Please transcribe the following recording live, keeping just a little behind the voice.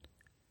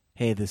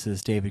Hey, this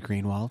is David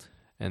Greenwald,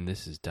 And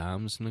this is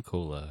Dom's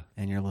Nicola.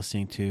 and you're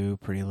listening to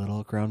Pretty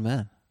Little Grown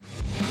Men.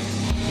 Got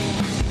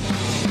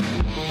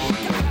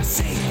a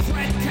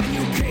secret, can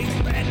you keep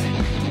it?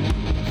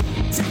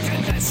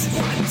 Taking this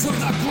one to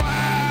the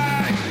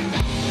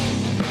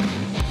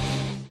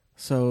grave.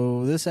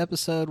 So this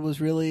episode was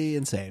really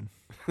insane.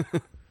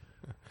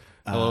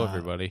 Hello,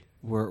 everybody.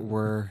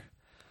 We're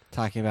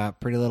talking about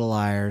Pretty Little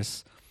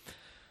Liars,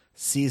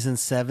 Season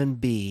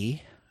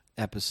 7B,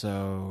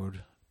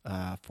 Episode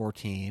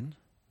 14,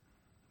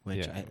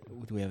 which, Yeah.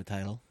 do we have a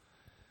title?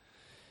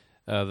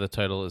 The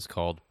title is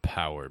called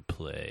Power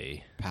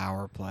Play,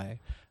 Power Play.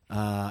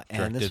 And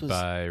directed this was...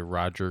 by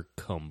Roger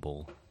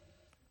Kumble.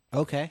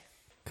 Okay.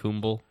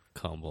 Kumble.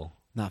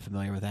 Not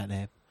familiar with that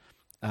name.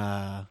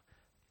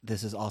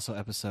 This is also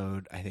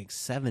episode, I think,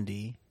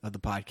 70 of the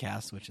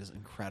podcast, which is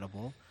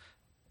incredible.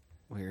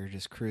 We're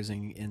just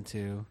cruising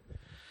into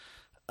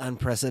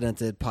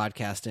unprecedented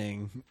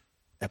podcasting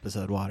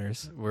episode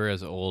waters. We're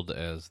as old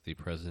as the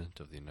President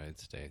of the United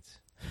States.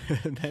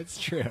 That's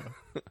true.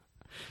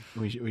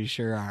 We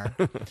sure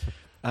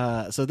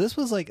are. So this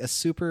was like a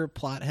super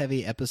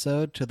plot-heavy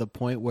episode to the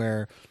point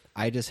where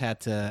I just had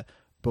to,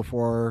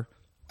 before...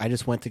 I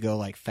just went to go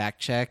like fact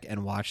check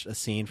and watch a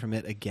scene from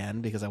it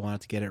again because I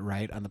wanted to get it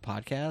right on the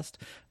podcast.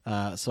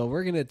 So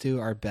we're going to do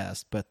our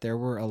best, but there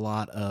were a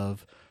lot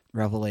of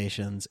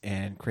revelations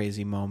and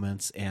crazy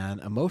moments and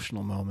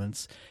emotional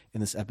moments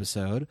in this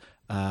episode,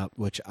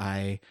 which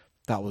I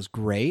thought was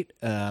great.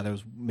 There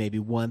was maybe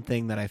one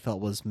thing that I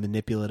felt was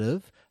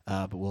manipulative,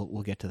 but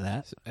we'll get to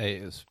that.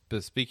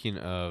 But speaking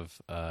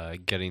of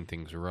getting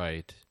things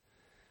right,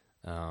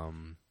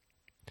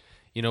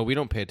 we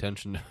don't pay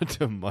attention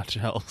to much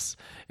else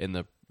in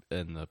the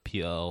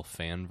PL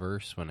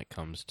fanverse when it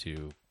comes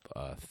to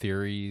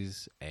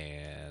theories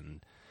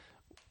and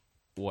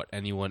what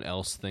anyone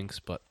else thinks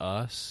but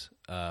us.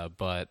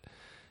 But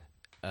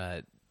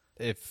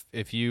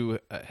if you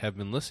have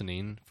been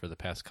listening for the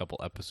past couple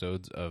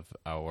episodes of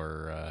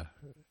our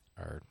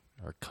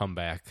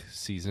comeback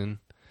season,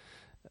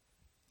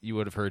 you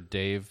would have heard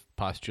Dave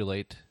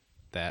postulate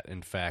that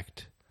in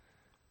fact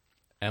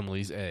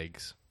Emily's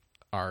eggs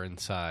are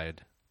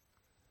inside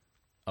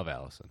of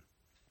Allison,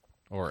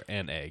 or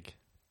an egg.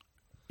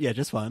 Yeah,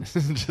 just one.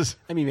 Just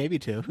I mean, maybe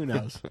two. Who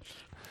knows?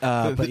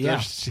 But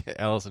yeah.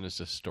 Allison is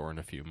just storing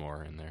a few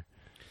more in there.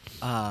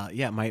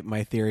 Yeah,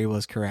 my theory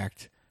was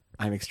correct.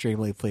 I'm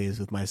extremely pleased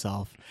with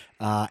myself.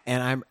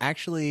 And I'm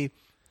actually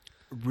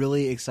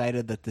really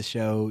excited that the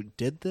show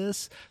did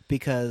this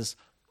because,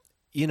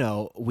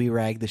 we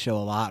rag the show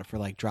a lot for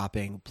like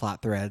dropping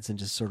plot threads and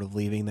just sort of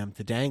leaving them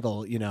to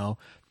dangle,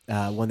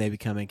 when they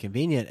become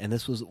inconvenient. And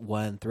this was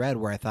one thread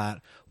where I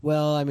thought,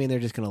 well, I mean, they're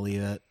just going to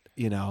leave it,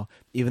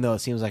 even though it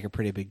seems like a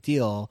pretty big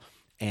deal.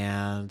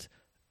 And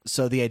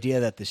so the idea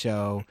that the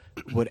show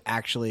would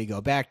actually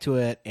go back to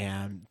it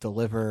and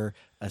deliver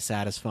a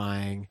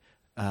satisfying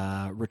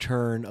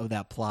return of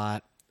that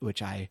plot,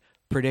 which I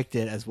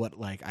predicted as what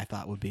like I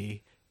thought would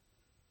be,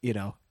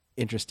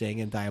 interesting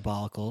and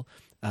diabolical.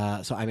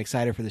 So I'm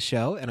excited for the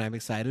show, and I'm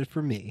excited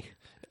for me.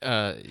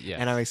 Yeah.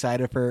 And I'm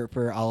excited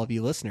for all of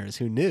you listeners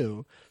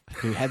who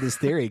had this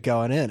theory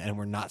going in and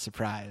were not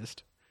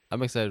surprised.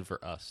 I'm excited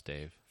for us,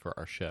 Dave, for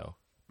our show.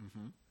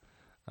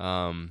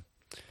 Mm-hmm.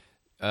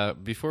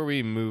 Before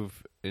we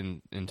move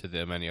into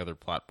the many other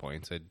plot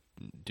points, I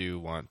do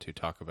want to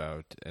talk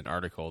about an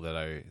article that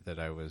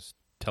I was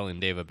telling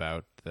Dave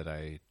about that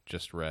I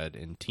just read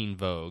in Teen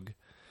Vogue.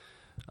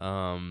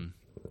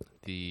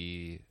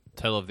 The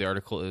title of the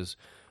article is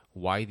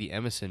 "Why the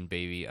Emerson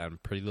Baby on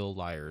Pretty Little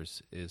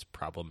Liars is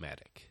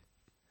Problematic."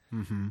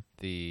 Mm-hmm.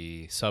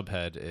 The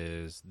subhead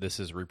is "This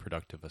is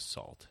reproductive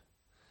assault."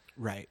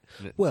 Right.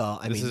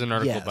 Well, this is an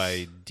article yes.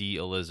 by D.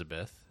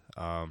 Elizabeth.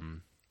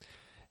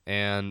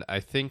 And I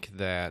think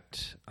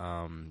that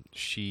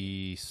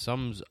she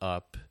sums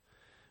up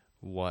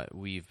what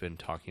we've been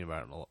talking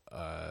about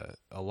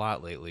a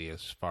lot lately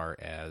as far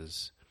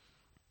as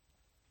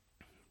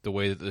the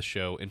way that the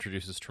show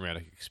introduces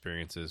traumatic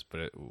experiences,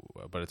 but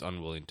it's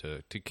unwilling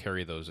to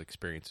carry those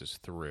experiences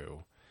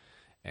through.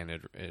 And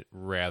it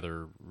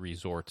rather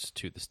resorts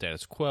to the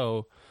status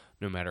quo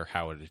no matter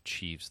how it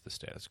achieves the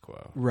status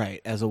quo. Right,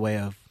 as a way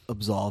of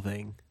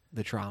absolving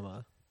the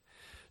trauma.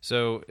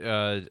 So,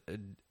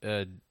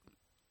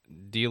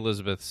 D.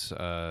 Elizabeth's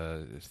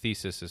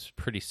thesis is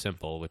pretty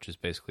simple, which is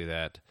basically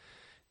that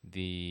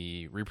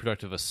the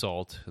reproductive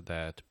assault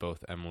that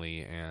both Emily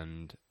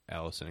and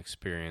Allison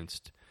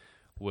experienced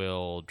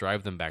will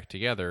drive them back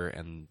together,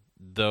 and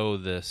though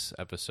this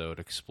episode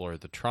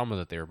explored the trauma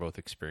that they were both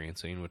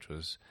experiencing, which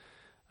was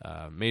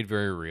made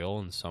very real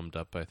and summed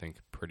up, I think,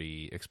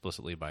 pretty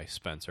explicitly by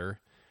Spencer,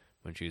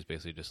 when she was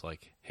basically just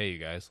like, hey, you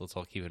guys, let's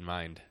all keep in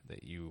mind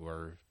that you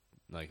are,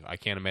 like, I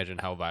can't imagine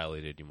how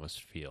violated you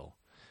must feel.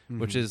 Mm-hmm.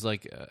 Which is,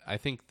 like, I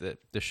think that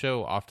the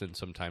show often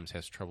sometimes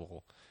has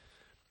trouble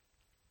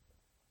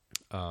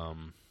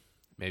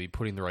maybe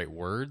putting the right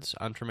words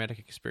on traumatic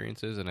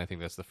experiences, and I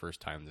think that's the first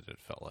time that it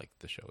felt like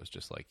the show was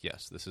just like,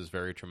 yes, this is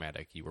very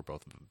traumatic. You were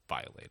both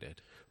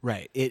violated.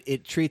 Right.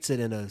 It treats it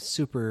in a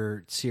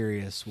super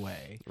serious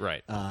way.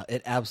 Right.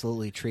 It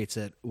absolutely treats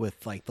it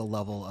with like the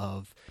level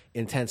of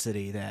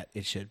intensity that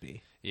it should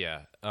be.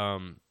 Yeah.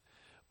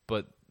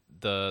 But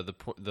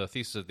the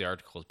thesis of the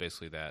article is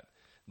basically that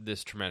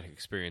this traumatic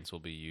experience will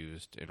be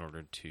used in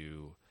order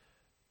to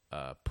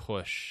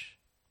push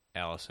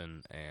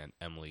Allison and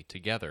Emily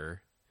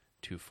together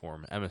to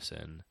form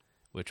Emerson,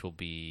 which will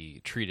be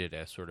treated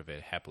as sort of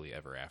a happily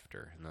ever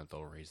after, and that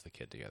they'll raise the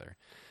kid together.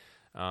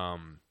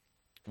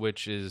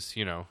 Which is,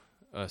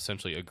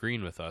 essentially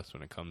agreeing with us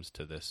when it comes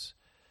to this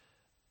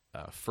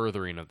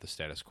furthering of the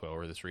status quo,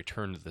 or this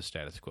return to the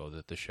status quo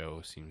that the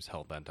show seems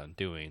hell-bent on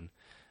doing,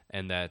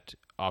 and that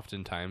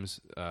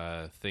oftentimes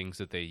things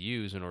that they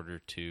use in order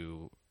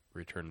to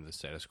return to the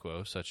status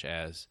quo, such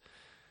as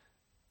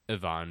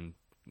Yvonne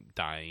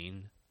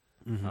dying,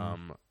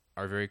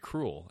 are very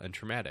cruel and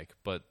traumatic,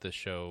 but the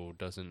show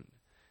doesn't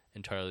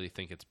entirely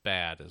think it's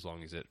bad as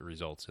long as it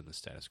results in the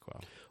status quo.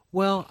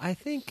 Well, I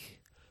think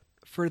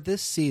for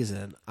this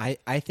season, I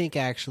think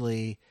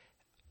actually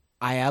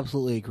I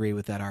absolutely agree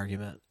with that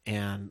argument,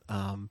 and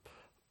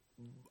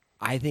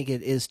I think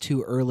it is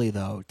too early,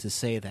 though, to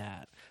say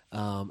that.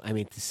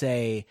 To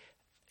say,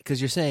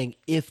 because you're saying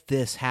if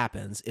this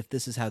happens, if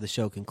this is how the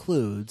show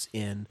concludes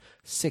in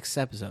 6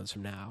 episodes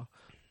from now,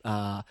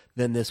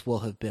 then this will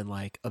have been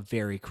like a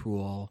very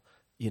cruel,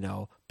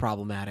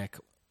 problematic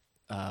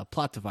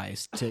plot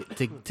device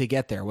to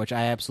get there, which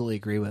I absolutely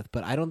agree with.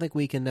 But I don't think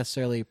we can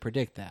necessarily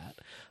predict that.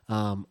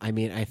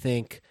 I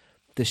think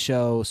the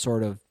show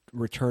sort of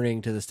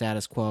returning to the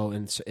status quo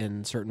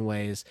in certain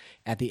ways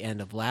at the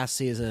end of last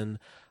season.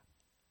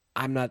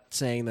 I'm not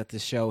saying that the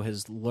show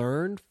has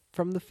learned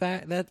from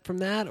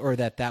that, or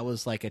that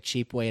was like a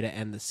cheap way to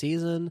end the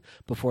season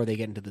before they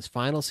get into this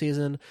final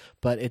season.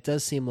 But it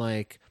does seem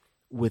like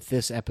with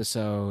this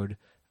episode,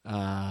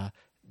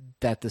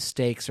 that the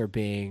stakes are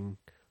being,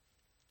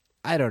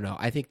 I don't know.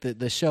 I think that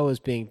the show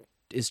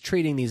is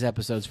treating these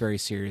episodes very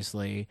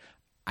seriously.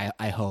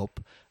 I hope,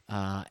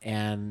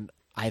 and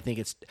I think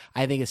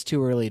it's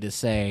too early to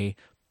say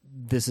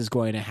this is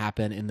going to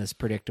happen in this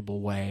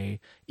predictable way,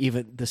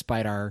 even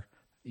despite our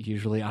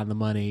usually on the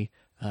money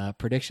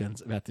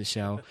predictions about the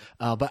show.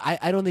 But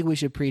I don't think we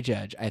should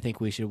prejudge. I think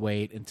we should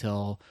wait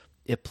until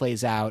it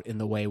plays out in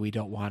the way we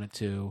don't want it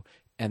to,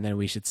 and then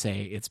we should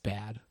say it's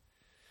bad.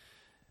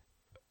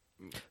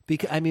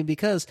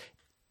 Because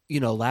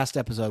last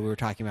episode we were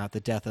talking about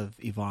the death of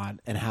Yvonne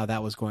and how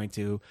that was going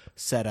to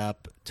set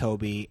up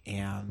Toby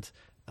and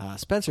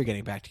Spencer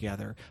getting back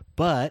together.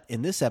 But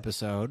in this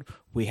episode,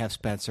 we have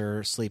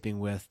Spencer sleeping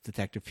with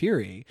Detective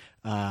Fury.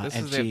 They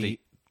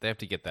have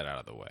to get that out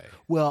of the way.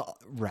 Well,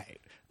 right.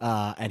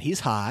 And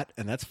he's hot,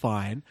 and that's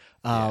fine.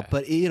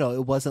 But,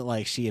 it wasn't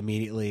like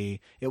it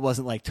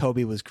wasn't like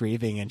Toby was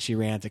grieving and she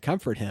ran to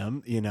comfort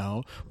him,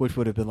 which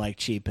would have been like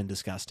cheap and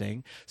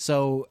disgusting.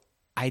 So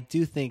I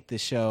do think the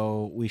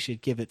show, we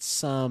should give it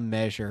some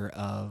measure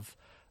of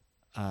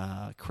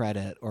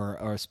credit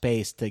or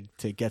space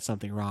to get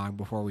something wrong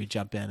before we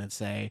jump in and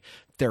say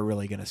they're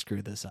really going to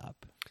screw this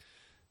up.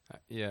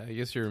 Yeah, I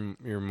guess you're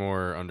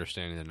more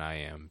understanding than I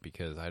am,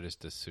 because I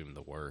just assume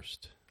the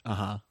worst.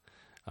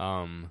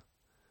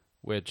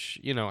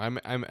 Which I'm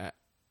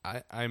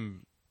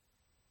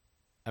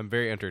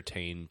very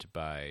entertained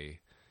by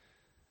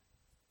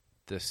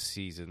this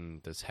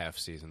season, this half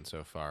season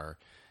so far,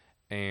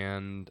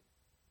 and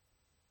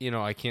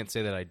I can't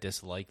say that I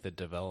dislike the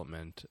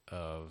development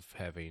of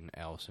having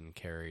Allison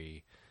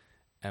carry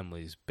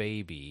Emily's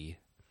baby.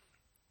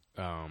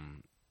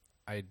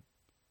 I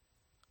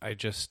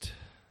just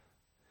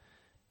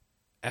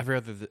every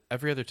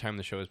other time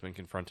the show has been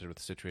confronted with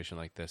a situation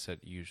like this, it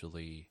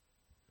usually,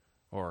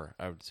 or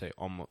I would say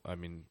almost,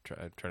 I'm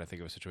trying to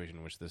think of a situation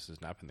in which this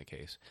has not been the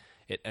case.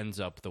 It ends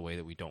up the way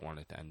that we don't want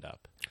it to end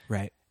up.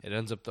 Right. It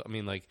ends up,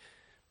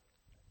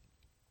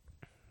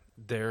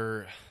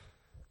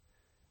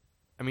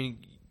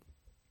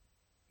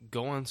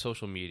 go on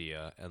social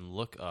media and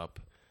look up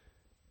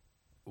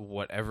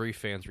what every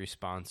fan's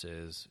response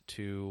is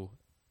to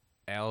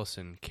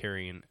Allison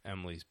carrying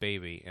Emily's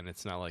baby, and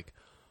it's not like,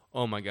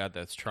 oh my God,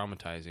 that's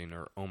traumatizing,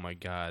 or oh my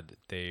God,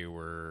 they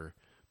were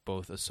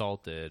both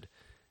assaulted.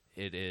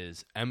 It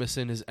is,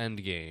 Emerson is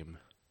endgame.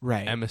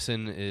 Right.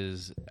 Emerson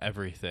is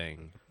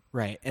everything.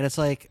 Right. And it's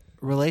like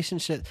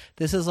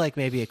this is like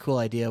maybe a cool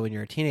idea when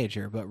you're a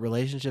teenager, but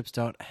relationships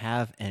don't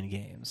have end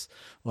games.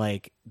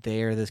 Like,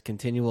 they are this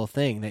continual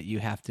thing that you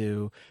have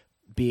to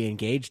be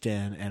engaged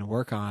in and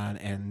work on,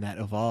 and that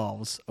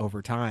evolves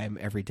over time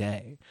every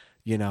day.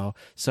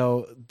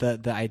 So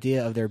the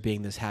idea of there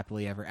being this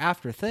happily ever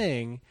after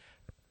thing,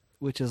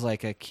 which is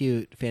like a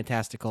cute,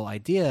 fantastical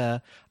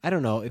idea. I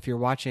don't know if you're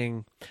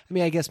watching.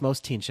 I guess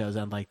most teen shows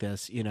end like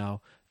this.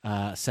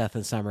 Seth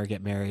and Summer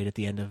get married at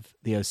the end of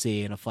the OC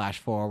in a flash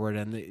forward,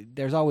 and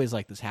there's always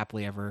like this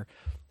happily ever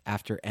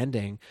after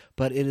ending.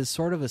 But it is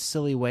sort of a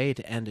silly way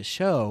to end a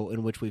show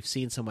in which we've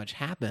seen so much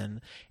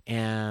happen,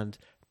 and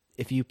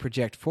if you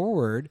project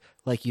forward,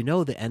 like,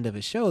 the end of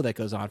a show that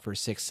goes on for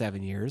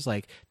 6-7 years,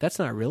 like, that's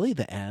not really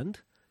the end.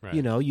 Right.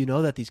 You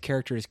know that these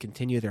characters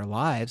continue their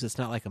lives. It's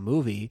not like a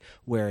movie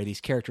where these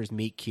characters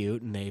meet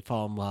cute and they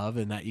fall in love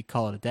and that you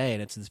call it a day,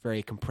 and it's this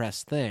very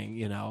compressed thing,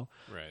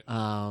 Right.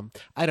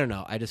 I don't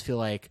know. I just feel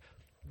like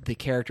the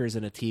characters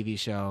in a TV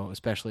show,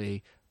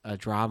 especially a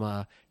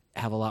drama,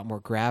 have a lot more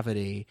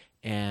gravity.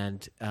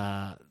 And,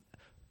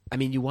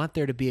 you want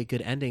there to be a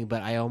good ending,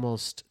 but I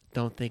almost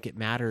don't think it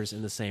matters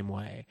in the same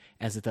way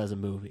as it does a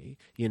movie,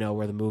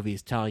 where the movie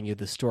is telling you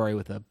the story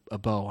with a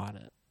bow on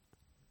it.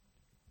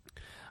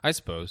 I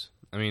suppose.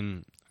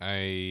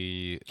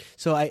 It's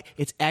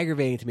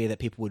aggravating to me that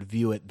people would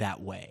view it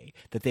that way,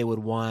 that they would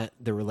want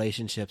the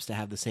relationships to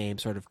have the same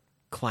sort of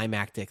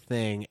climactic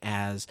thing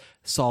as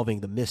solving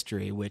the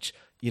mystery, which,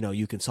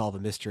 you can solve a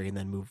mystery and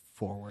then move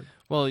forward.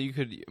 Well, you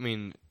could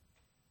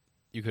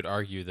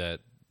argue that,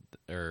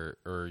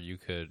 or you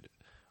could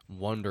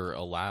wonder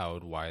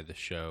aloud why the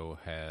show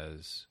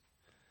has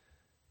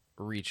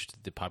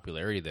reached the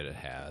popularity that it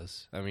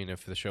has.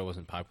 If the show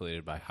wasn't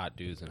populated by hot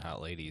dudes and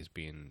hot ladies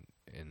being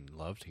in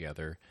love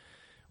together,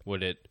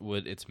 would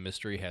its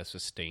mystery have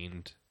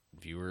sustained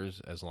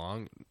viewers as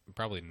long?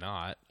 Probably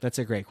not. That's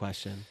a great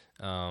question.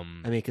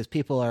 Because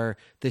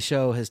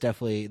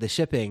the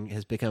shipping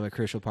has become a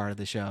crucial part of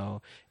the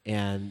show,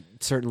 and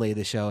certainly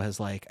the show has,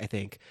 I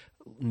think,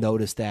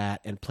 noticed that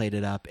and played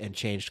it up and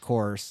changed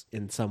course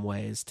in some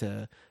ways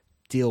to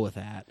deal with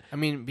that.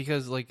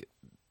 Because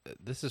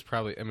this is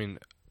probably,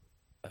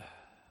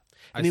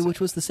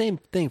 which was the same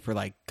thing for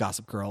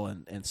Gossip Girl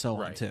and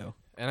so on too.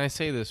 And I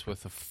say this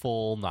with the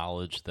full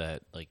knowledge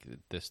that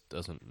this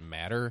doesn't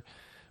matter,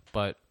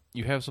 but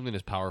you have something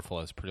as powerful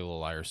as Pretty Little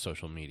Liars'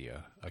 social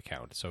media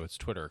account. So its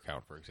Twitter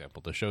account, for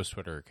example, the show's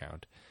Twitter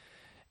account,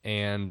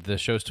 and the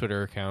show's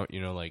Twitter account,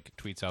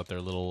 tweets out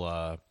their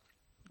little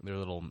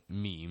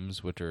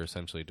memes, which are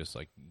essentially just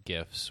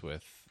GIFs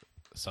with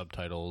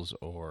subtitles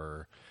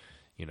or,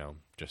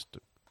 just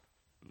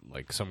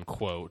some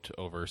quote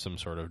over some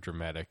sort of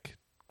dramatic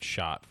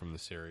shot from the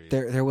series.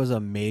 There was a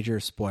major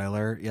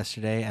spoiler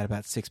yesterday at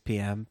about 6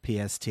 p.m.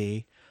 PST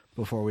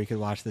before we could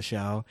watch the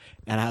show,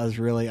 and I was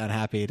really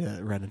unhappy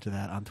to run into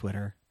that on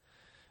Twitter.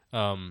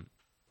 Well,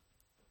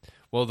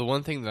 the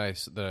one thing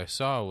that I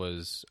saw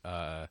was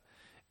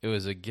it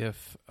was a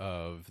GIF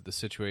of the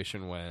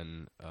situation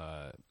when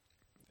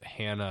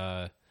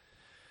Hannah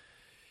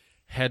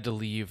had to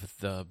leave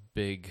the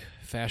big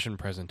fashion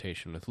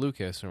presentation with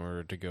Lucas in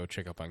order to go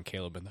check up on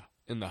Caleb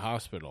in the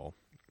hospital.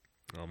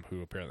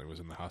 Who apparently was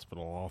in the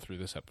hospital all through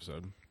this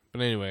episode. But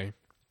anyway,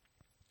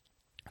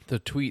 the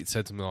tweet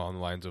said something along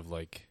the lines of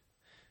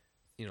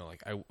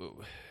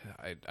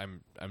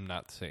I'm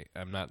not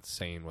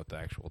saying what the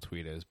actual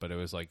tweet is, but it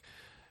was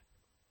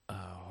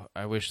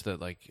I wish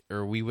that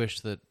we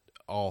wish that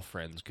all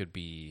friends could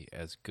be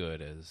as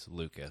good as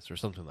Lucas or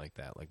something like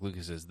that.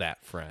 Lucas is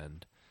that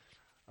friend.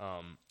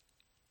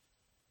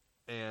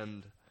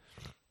 And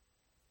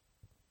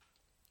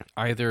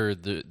either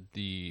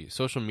the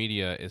social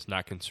media is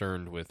not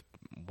concerned with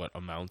what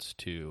amounts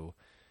to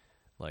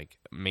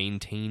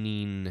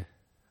maintaining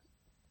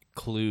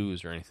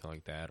clues or anything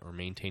like that, or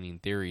maintaining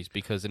theories,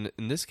 because in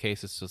this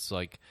case it's just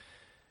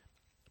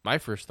my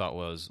first thought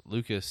was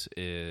Lucas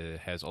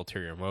has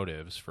ulterior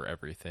motives for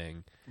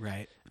everything,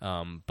 right?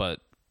 But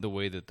the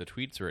way that the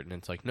tweet's written,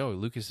 it's no,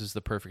 Lucas is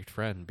the perfect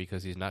friend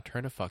because he's not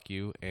trying to fuck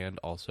you, and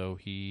also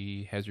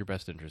he has your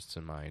best interests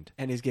in mind.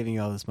 And he's giving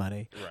you all this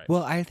money. Right.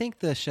 Well, I think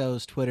the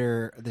show's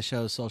Twitter, the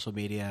show's social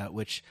media,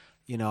 which,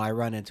 I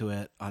run into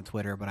it on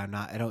Twitter, but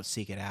I don't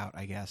seek it out,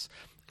 I guess.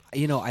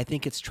 I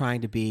think it's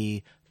trying to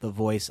be the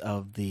voice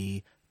of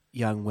the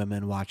young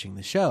women watching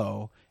the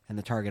show and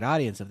the target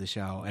audience of the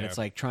show. And it's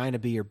trying to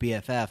be your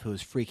BFF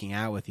who's freaking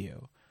out with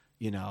you.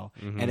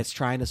 And it's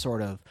trying to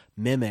sort of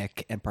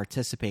mimic and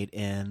participate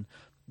in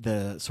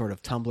the sort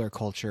of Tumblr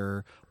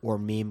culture or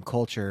meme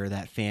culture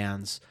that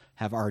fans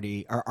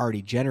are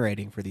already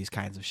generating for these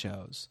kinds of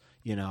shows,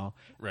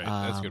 Right,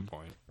 that's a good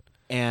point.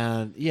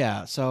 And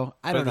yeah, so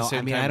I don't know.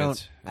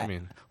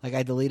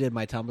 I deleted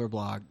my Tumblr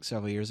blog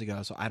several years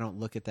ago, so I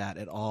don't look at that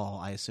at all.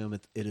 I assume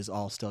it is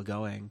all still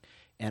going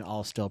and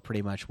all still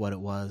pretty much what it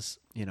was,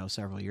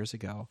 several years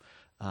ago.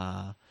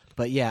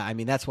 But yeah,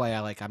 that's why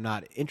I'm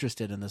not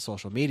interested in the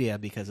social media,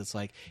 because it's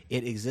it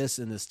exists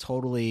in this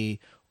totally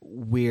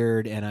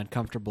weird and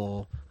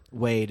uncomfortable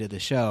way to the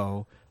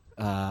show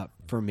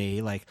for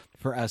me.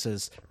 For us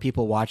as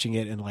people watching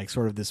it in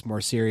sort of this more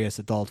serious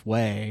adult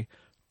way,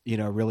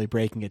 really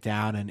breaking it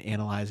down and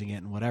analyzing it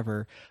and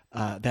whatever.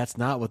 That's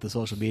not what the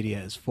social media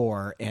is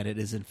for, and it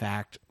is in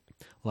fact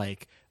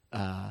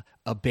a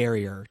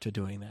barrier to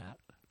doing that.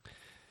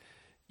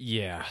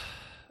 Yeah.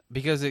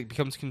 Because it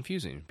becomes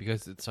confusing.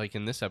 Because it's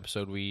in this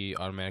episode, we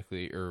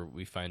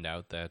find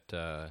out that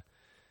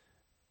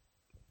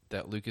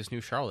that Lucas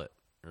knew Charlotte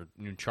or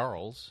knew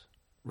Charles,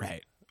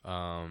 right?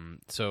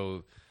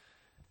 So,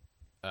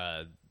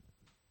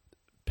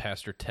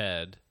 Pastor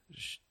Ted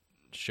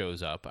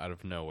shows up out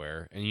of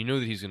nowhere, and you know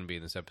that he's going to be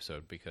in this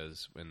episode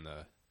because in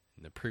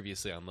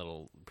previously on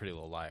Pretty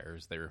Little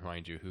Liars, they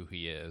remind you who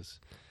he is.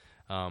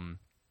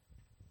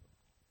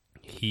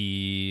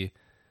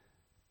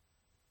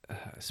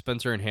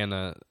 Spencer and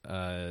Hannah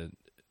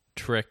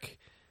trick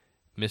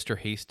Mr.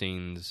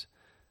 Hastings'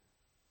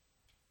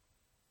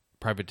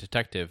 private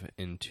detective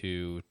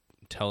into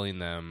telling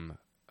them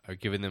or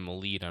giving them a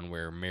lead on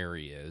where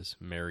Mary is.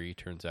 Mary,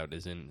 turns out,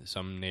 is in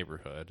some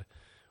neighborhood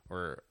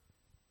where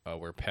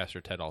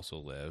Pastor Ted also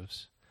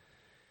lives.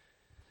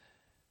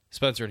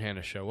 Spencer and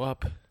Hannah show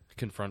up,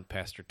 confront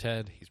Pastor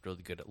Ted. He's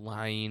really good at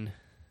lying.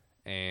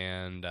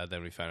 And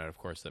then we find out, of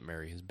course, that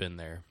Mary has been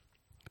there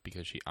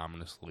because she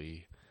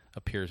ominously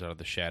appears out of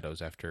the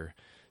shadows after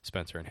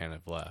Spencer and Hannah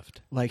have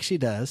left. Like she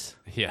does.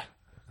 Yeah.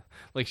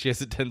 Like she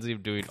has a tendency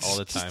of doing all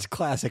the time. Just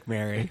classic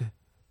Mary.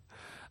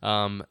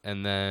 And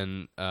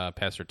then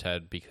Pastor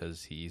Ted,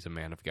 because he's a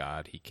man of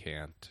God, he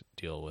can't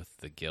deal with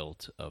the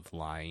guilt of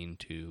lying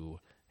to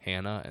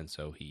Hannah, and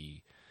so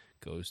he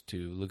goes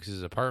to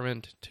Lucas's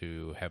apartment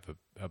to have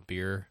a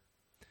beer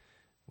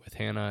with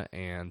Hannah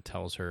and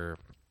tells her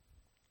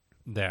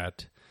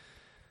that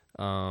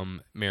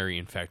Mary,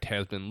 in fact,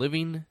 has been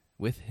living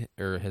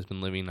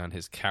on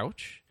his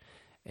couch,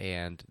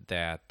 and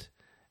that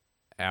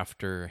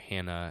after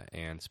Hannah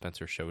and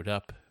Spencer showed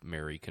up,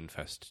 Mary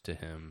confessed to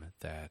him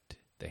that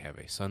they have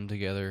a son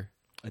together.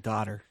 A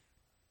daughter.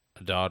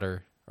 A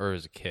daughter, or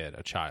as a kid,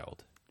 a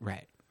child.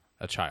 Right.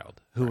 A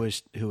child. Who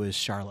was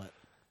Charlotte.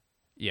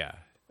 Yeah.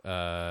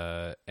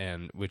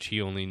 And which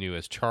he only knew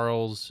as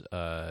Charles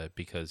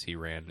because he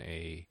ran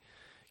a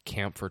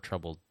camp for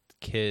troubled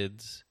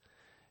kids.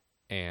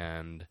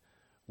 And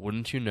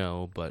wouldn't you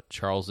know, but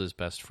Charles's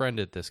best friend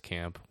at this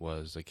camp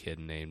was a kid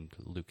named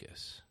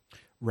Lucas.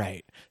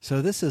 Right.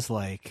 So this is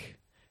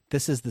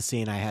the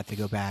scene I had to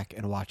go back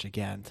and watch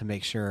again to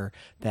make sure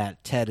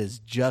that Ted is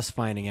just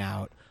finding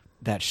out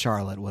that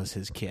Charlotte was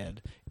his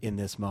kid in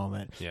this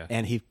moment. Yeah.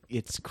 And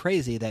it's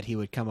crazy that he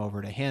would come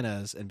over to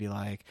Hannah's and be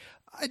like,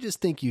 I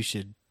just think you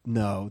should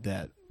know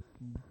that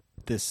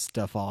this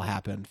stuff all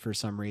happened for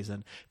some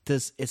reason.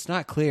 It's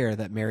not clear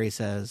that Mary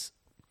says,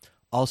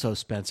 also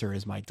Spencer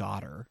is my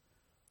daughter.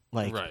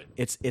 Like, right.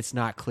 It's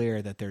not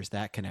clear that there's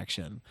that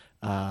connection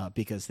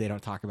because they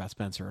don't talk about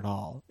Spencer at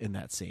all in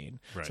that scene.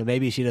 Right. So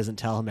maybe she doesn't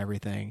tell him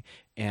everything,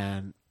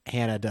 and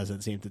Hannah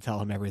doesn't seem to tell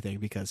him everything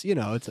because,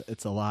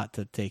 it's a lot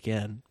to take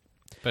in.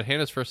 But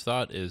Hannah's first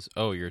thought is,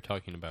 oh, you're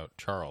talking about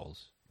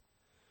Charles.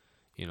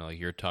 You're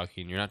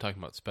not talking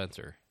about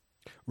Spencer.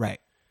 Right.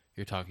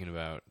 You're talking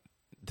about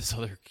this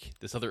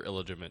other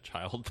illegitimate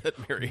child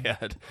that Mary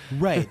had.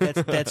 Right.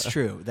 That's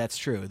true. That's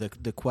true.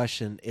 The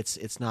question,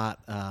 it's not,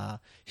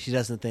 she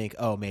doesn't think,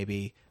 oh,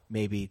 maybe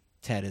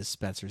Ted is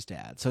Spencer's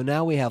dad. So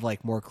now we have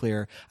more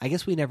clear, I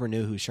guess we never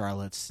knew who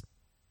Charlotte's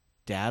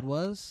dad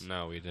was.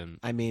 No, we didn't.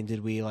 I mean,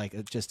 did we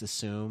just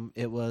assume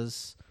it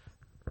was,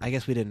 I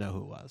guess we didn't know who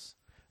it was.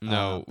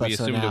 No, but we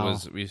so assumed now- it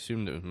was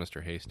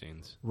Mr.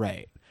 Hastings.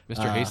 Right.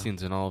 Mr.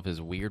 Hastings and all of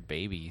his weird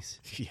babies.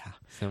 Yeah.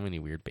 So many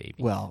weird babies.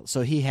 Well, so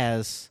he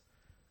has.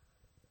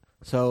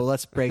 So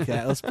let's break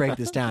that. Let's break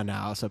this down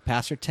now. So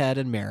Pastor Ted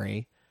and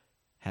Mary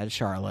had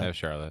Charlotte. I have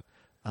Charlotte.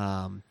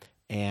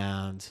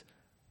 And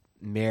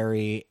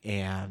Mary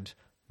and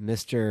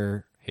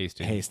Mr.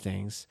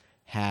 Hastings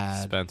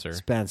had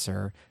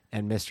Spencer.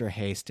 And Mr.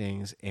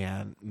 Hastings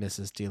and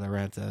Mrs. De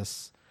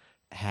Laurentiis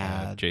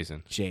had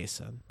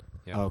Jason.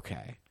 Yep.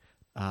 Okay.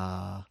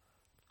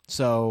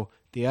 So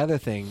the other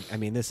thing, I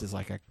mean, this is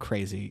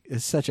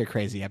it's such a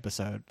crazy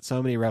episode.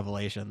 So many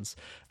revelations.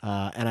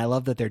 And I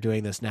love that they're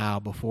doing this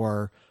now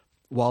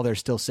while there's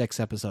still 6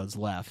 episodes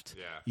left,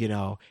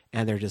 and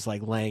they're just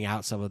laying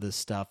out some of this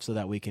stuff so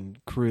that we can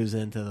cruise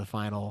into the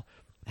final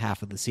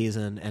half of the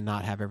season and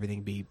not have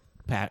everything be,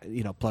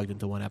 plugged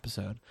into one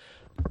episode.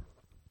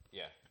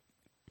 Yeah.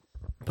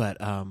 But,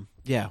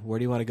 where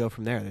do you want to go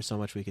from there? There's so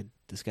much we could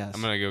discuss.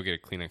 I'm going to go get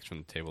a Kleenex from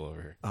the table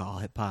over here. Oh, I'll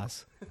hit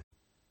pause.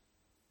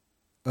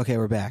 Okay,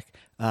 we're back.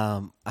 We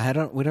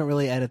don't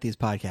really edit these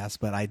podcasts,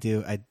 but I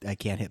do. I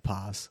can't hit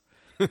pause.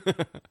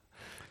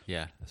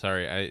 Yeah,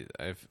 sorry.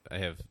 I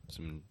have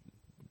some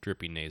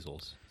drippy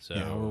nasals. So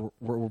yeah,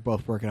 we're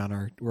both working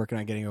on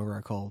getting over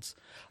our colds.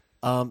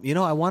 I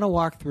want to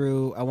walk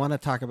through. I want to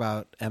talk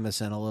about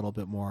Emerson a little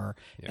bit more,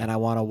 and I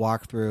want to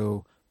walk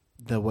through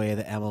the way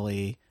the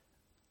Emily,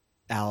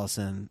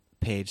 Allison,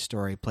 Paige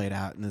story played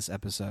out in this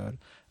episode.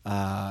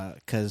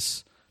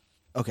 Because,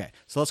 okay,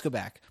 so let's go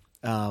back.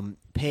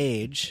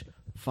 Paige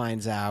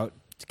finds out,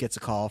 gets a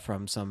call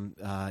from some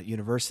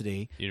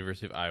University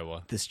of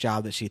Iowa, this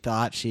job that she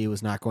thought she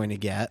was not going to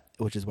get,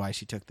 which is why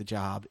she took the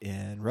job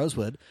in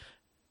Rosewood,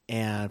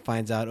 and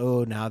finds out,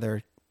 now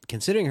they're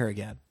considering her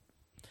again.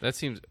 That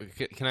seems.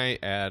 Can I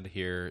add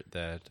here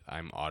that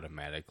I'm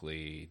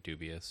automatically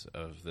dubious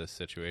of this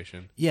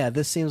situation? Yeah,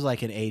 this seems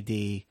like an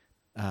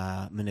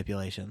AD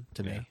manipulation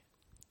to me.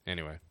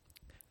 Anyway.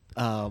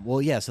 So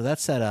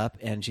that's set up,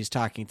 and she's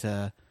talking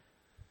to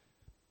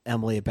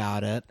Emily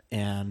about it,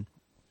 and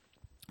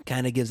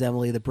kind of gives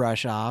Emily the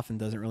brush off and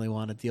doesn't really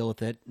want to deal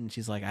with it. And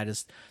she's like, I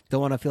just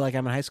don't want to feel like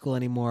I'm in high school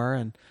anymore,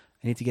 and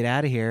I need to get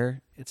out of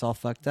here. It's all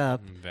fucked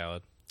up.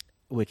 Valid.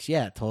 which,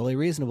 yeah, totally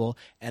reasonable.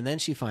 And then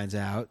she finds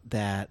out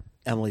that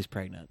Emily's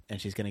pregnant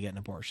and she's going to get an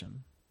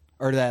abortion.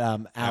 Or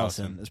that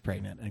Allison is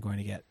pregnant and going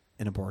to get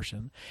an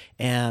abortion.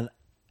 And,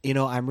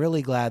 I'm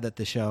really glad that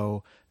the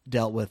show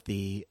dealt with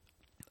the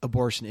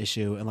abortion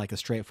issue in like a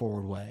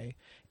straightforward way.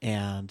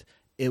 And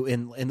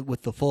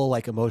with the full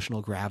like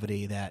emotional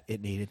gravity that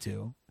it needed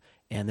to.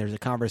 And there's a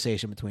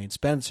conversation between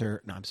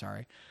Spencer. No, I'm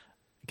sorry.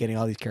 Getting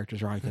all these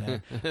characters wrong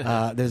today.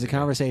 There's a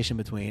conversation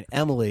between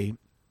Emily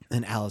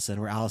and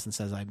Allison where Allison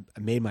says, I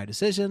made my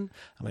decision.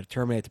 I'm going to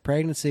terminate the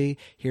pregnancy.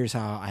 Here's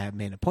how I have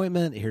made an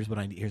appointment. Here's what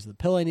I need. Here's the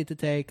pill I need to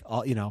take.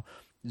 All,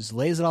 just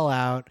lays it all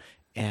out.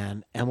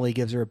 And Emily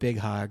gives her a big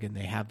hug and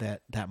they have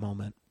that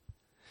moment.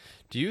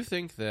 Do you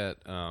think that,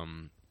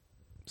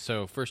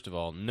 so first of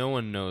all, no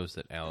one knows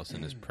that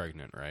Allison is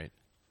pregnant, right?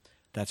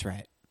 That's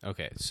right.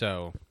 Okay,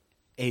 so.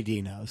 AD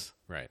knows.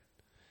 Right.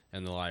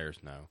 And the liars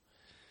know.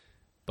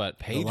 But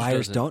Paige The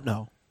liars doesn't. don't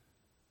know.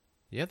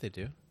 Yeah, they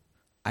do.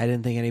 I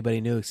didn't think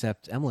anybody knew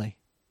except Emily.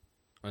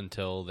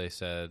 Until they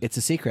said... It's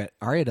a secret.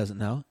 Arya doesn't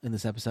know in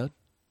this episode.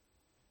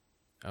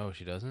 Oh,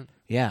 she doesn't?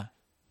 Yeah.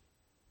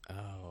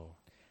 Oh.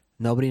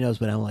 Nobody knows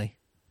but Emily.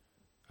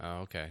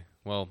 Oh, okay.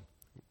 Well,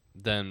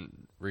 then...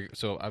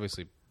 So,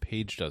 obviously,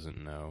 Paige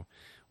doesn't know,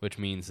 which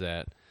means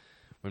that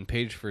when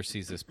Paige first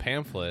sees this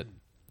pamphlet,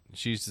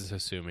 she's just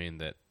assuming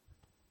that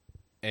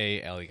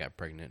A, Ellie got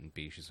pregnant, and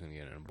B, she's going to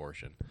get an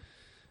abortion.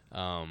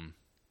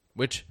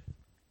 Which,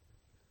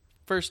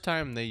 first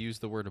time they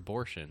used the word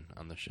abortion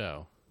on the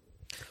show.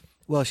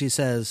 Well, she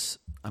says,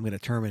 I'm going to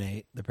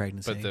terminate the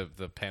pregnancy. But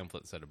the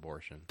pamphlet said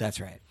abortion.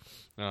 That's right.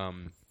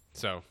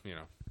 So,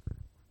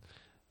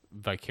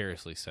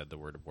 vicariously said the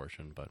word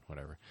abortion, but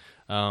whatever.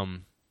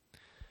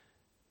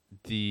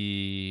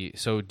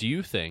 So do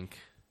you think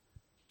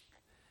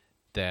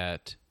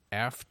that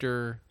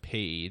after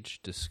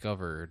Paige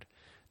discovered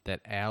that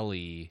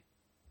Allie...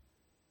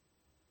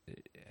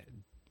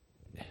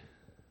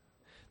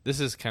 This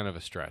is kind of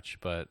a stretch,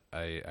 but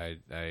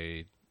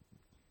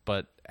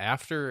but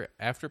after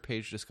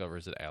Paige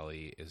discovers that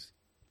Allie is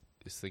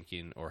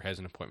thinking or has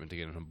an appointment to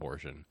get an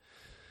abortion,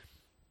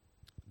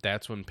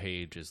 that's when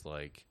Paige is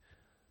like,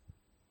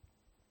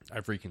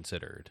 I've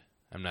reconsidered.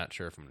 I'm not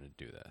sure if I'm going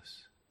to do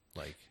this.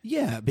 Like,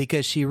 yeah,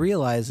 because she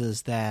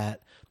realizes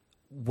that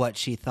what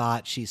she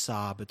thought she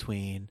saw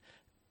between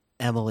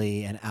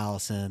Emily and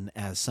Allison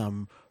as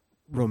some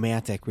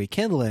romantic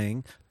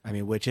rekindling, I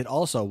mean, which it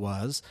also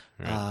was,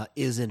 right.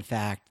 Is in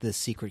fact this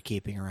secret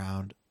keeping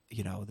around,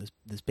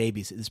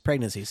 this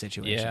pregnancy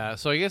situation. Yeah,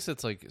 so I guess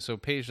it's like, so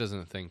Paige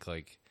doesn't think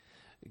like,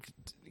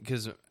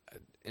 because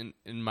in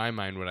my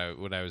mind, what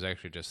I was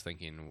actually just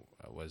thinking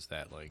was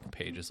that like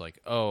Paige is like,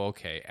 oh,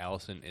 okay,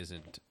 Allison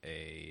isn't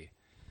a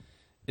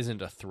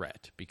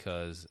threat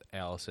because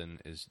Allison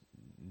is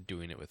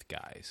doing it with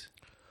guys.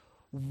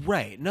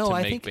 Right. No, to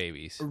I make think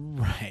babies.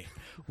 Right.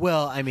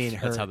 Well, I mean,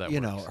 That's how that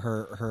works.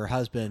 her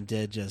husband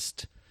did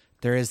just.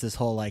 There is this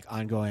whole like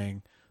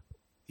ongoing,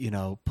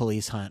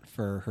 police hunt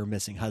for her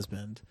missing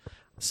husband.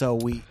 So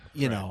we,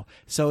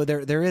 so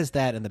there is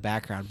that in the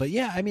background. But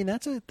yeah, I mean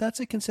that's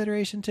a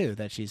consideration too,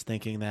 that she's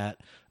thinking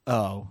that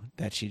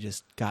that she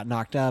just got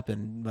knocked up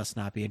and must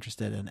not be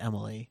interested in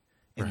Emily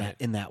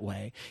in that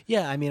way.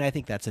 Yeah, I mean I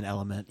think that's an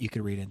element you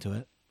could read into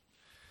it.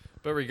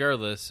 But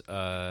regardless,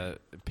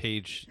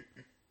 Paige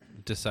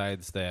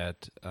decides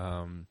that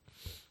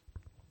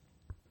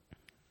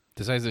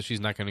she's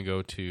not going to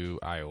go to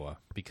Iowa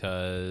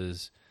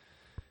because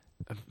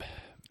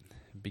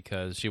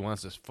she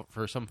wants to,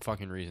 for some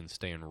fucking reason,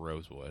 stay in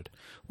Rosewood.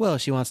 Well,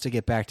 she wants to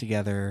get back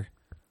together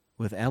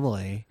with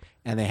Emily,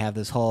 and they have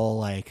this whole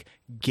like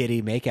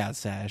giddy makeout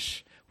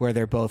sesh where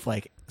they're both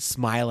like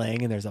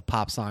smiling and there's a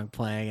pop song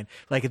playing, and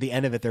like at the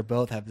end of it, they're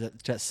both have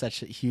just such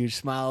huge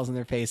smiles on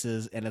their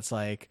faces, and it's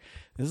like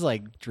this is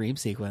like dream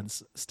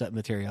sequence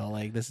material.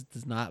 Like this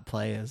does not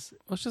play as.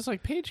 Well, it's just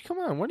like, Paige, come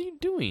on, what are you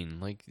doing?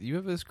 Like, you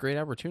have this great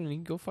opportunity,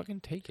 go fucking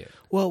take it.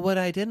 Well, what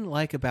I didn't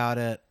like about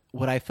it,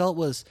 what I felt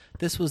was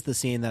this was the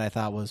scene that I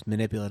thought was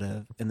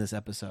manipulative in this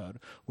episode,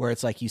 where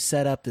it's like you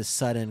set up this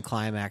sudden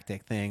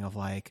climactic thing of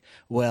like,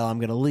 well, I'm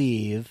going to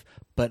leave,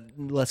 but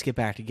let's get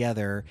back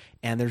together.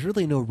 And there's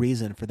really no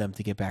reason for them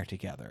to get back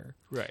together.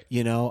 Right.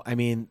 I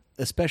mean,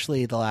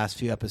 especially the last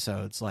few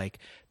episodes, like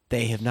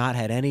they have not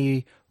had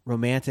any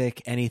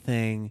romantic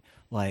anything.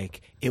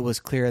 Like it was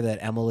clear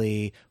that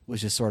Emily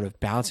was just sort of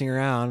bouncing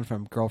around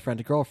from girlfriend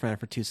to girlfriend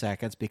for 2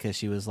 seconds because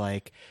she was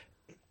like,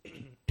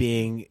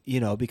 being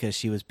in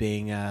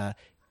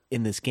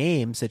this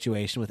game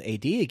situation with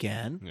AD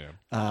again,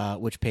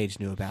 which Paige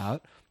knew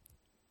about,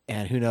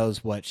 and who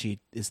knows what she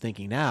is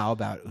thinking now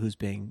about who's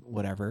being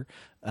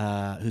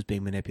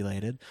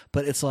manipulated.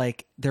 But it's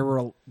like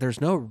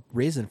there's no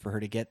reason for her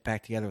to get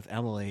back together with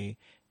Emily,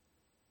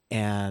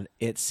 and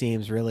it just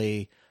seems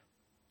really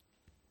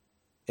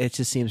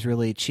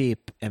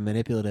cheap and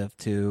manipulative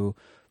to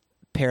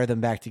pair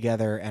them back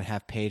together and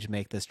have Paige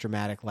make this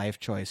dramatic life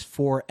choice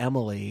for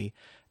Emily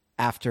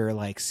after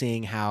like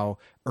seeing how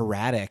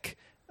erratic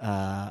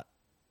and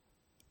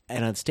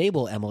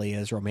unstable Emily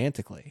is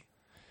romantically.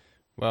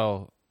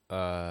 Well,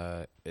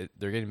 they're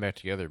getting back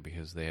together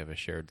because they have a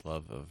shared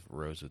love of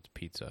Rosewood's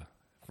pizza.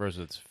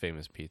 Rosewood's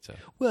famous pizza.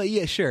 Well,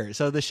 yeah, sure.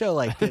 So the show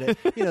like did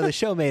it. The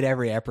show made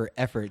every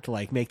effort to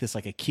like make this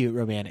like a cute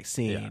romantic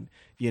scene.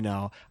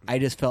 I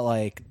just felt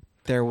like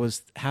there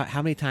was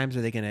how many times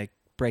are they going to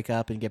break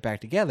up and get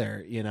back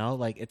together?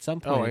 Like at some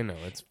point. Oh, I know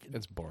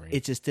it's boring.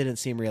 It just didn't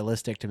seem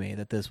realistic to me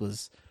that this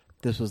was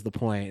the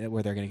point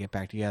where they're going to get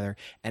back together.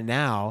 And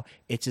now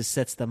it just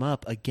sets them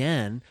up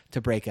again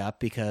to break up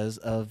because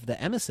of the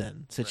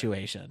Emerson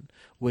situation,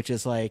 which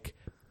is like,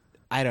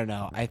 I don't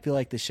know. I feel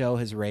like the show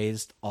has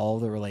raised all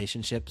the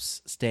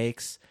relationships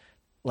stakes,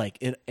 like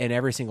in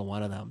every single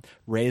one of them,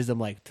 raised them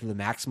like to the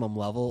maximum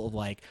level of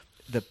like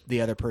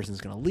the other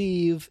person's going to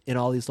leave in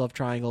all these love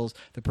triangles.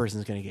 The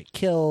person's going to get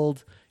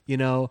killed.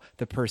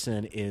 The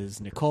person is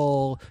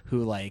Nicole,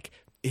 who like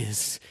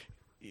is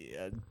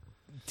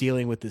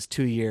dealing with this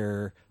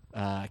 2-year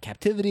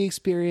captivity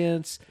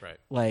experience. Right.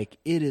 Like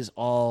it is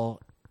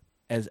all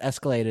as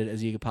escalated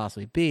as you could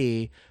possibly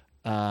be,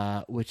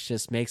 which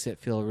just makes it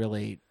feel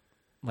really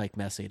like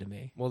messy to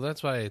me. Well,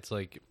 that's why it's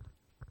like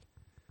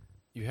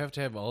you have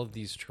to have all of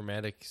these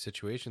traumatic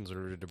situations in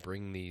order to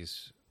bring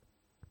these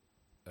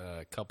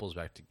couples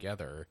back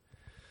together.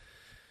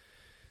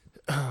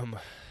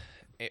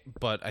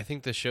 But I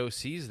think the show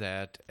sees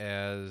that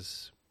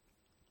as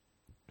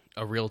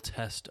a real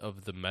test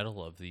of the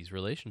mettle of these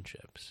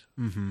relationships,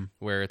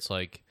 where it's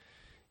like,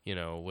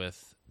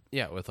 with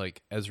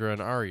like Ezra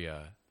and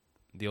Arya,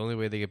 the only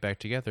way they get back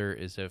together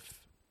is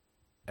if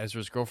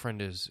Ezra's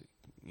girlfriend is,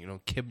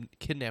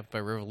 kidnapped by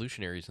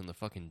revolutionaries in the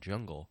fucking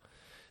jungle.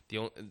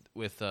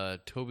 With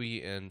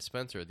Toby and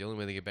Spencer, the only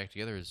way they get back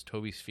together is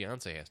Toby's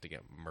fiance has to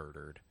get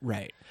murdered.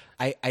 Right.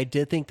 I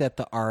did think that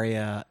the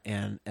Arya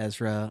and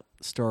Ezra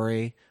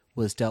story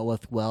was dealt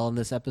with well in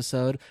this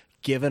episode,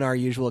 given our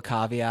usual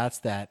caveats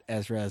that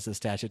Ezra is a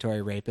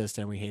statutory rapist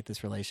and we hate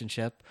this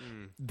relationship.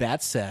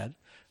 That said,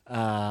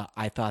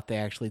 I thought they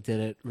actually did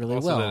it really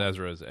also well. Also that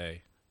Ezra is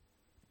A.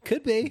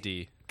 Could be.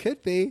 D.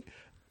 Could be.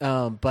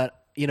 But,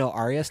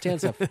 Arya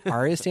stands up.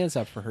 Arya stands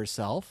up for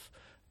herself.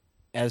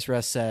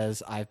 Ezra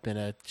says, I've been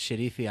a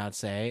shitty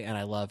fiance and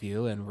I love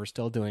you and we're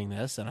still doing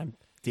this and I'm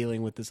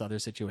dealing with this other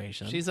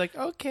situation. She's like,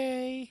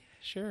 okay,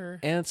 sure.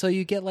 And so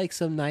you get like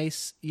some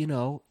nice,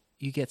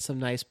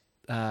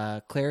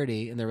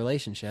 clarity in the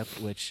relationship,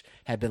 which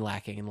had been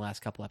lacking in the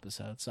last couple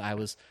episodes. So I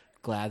was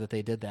glad that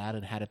they did that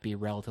and had it be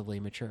relatively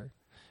mature.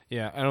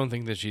 Yeah, I don't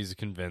think that she's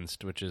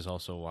convinced, which is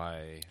also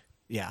why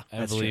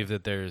I believe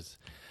that there's...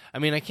 I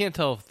mean, I can't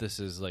tell if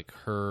this is like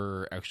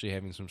her actually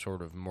having some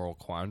sort of moral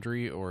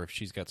quandary or if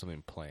she's got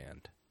something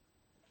planned.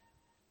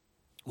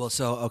 Well,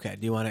 so okay,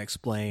 do you want to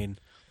explain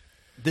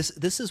this?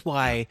 This is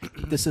why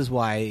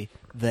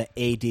the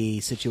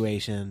AD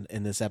situation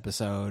in this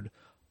episode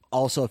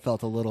also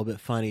felt a little bit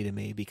funny to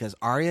me, because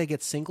Arya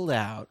gets singled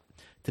out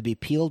to be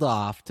peeled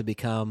off to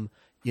become,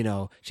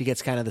 she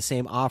gets kind of the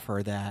same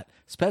offer that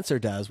Spencer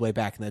does way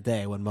back in the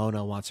day when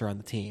Mona wants her on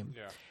the team.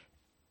 Yeah.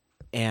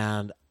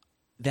 And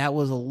that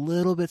was a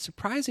little bit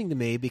surprising to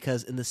me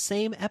because in the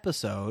same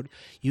episode,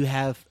 you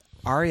have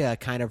Arya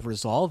kind of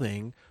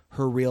resolving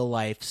her real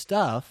life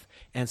stuff.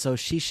 And so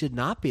she should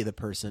not be the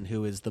person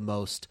who is the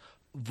most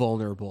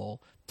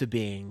vulnerable to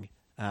being,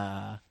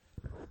 to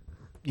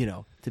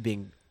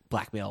being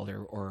blackmailed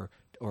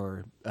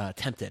or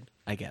tempted,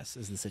 I guess,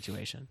 is the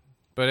situation.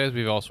 But as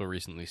we've also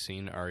recently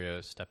seen,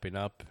 Arya stepping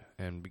up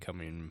and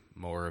becoming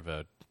more of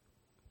an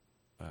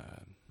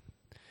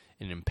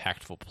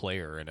impactful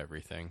player and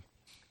everything.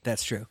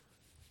 That's true.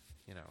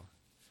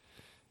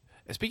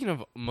 Speaking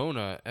of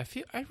Mona,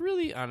 I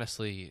really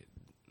honestly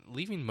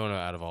leaving Mona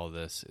out of all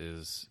this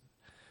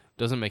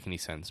doesn't make any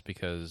sense,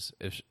 because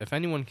if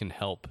anyone can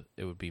help,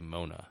 it would be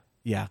Mona.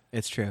 Yeah,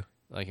 it's true.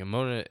 Like, and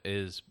Mona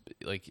is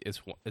like it's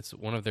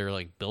one of their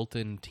like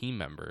built-in team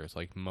members.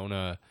 Like,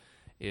 Mona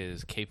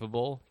is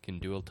capable, can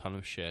do a ton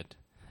of shit,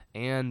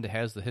 and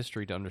has the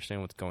history to understand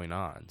what's going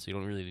on. So you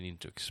don't really need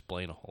to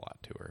explain a whole lot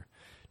to her.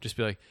 Just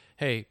be like,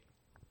 hey,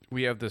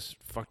 we have this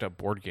fucked up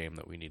board game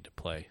that we need to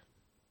play.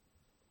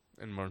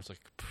 And Mona's like,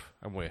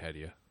 I'm way ahead of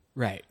you.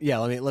 Right. Yeah,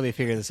 let me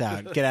figure this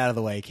out. Get out of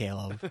the way,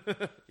 Caleb.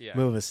 Yeah.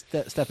 Move a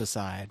step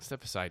aside.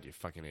 Step aside, you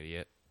fucking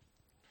idiot.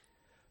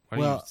 Why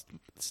don't you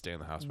stay in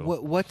the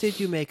hospital? What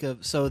did you make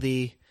of... So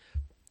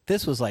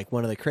this was like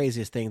one of the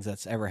craziest things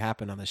that's ever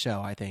happened on the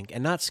show, I think.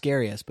 And not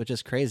scariest, but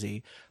just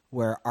crazy,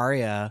 where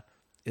Arya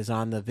is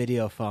on the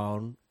video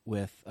phone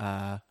with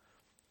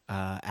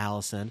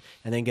Allison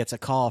and then gets a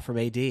call from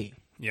AD.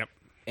 Yep.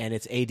 And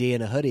it's AD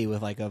in a hoodie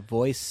with like a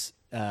voice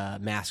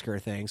masker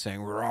thing saying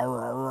rah,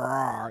 rah,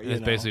 rah, it's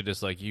basically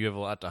just like, you have a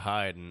lot to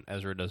hide and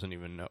Ezra doesn't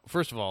even know.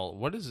 First of all,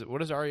 what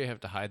does Arya have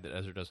to hide that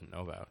Ezra doesn't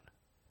know about?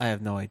 I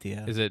have no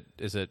idea. Is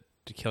it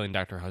killing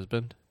Dr.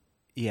 Husband?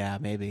 Yeah,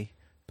 maybe.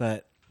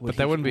 But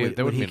that wouldn't be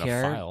in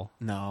care? a file.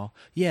 No.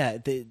 Yeah,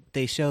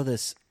 they show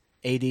this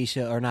AD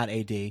show, or not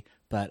AD,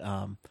 but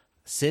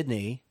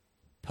Sydney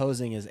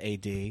posing as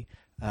AD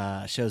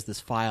shows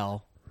this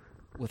file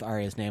with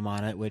Arya's name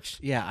on it, which,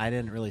 I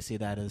didn't really see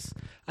that as,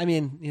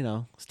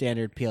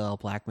 standard PLL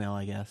blackmail,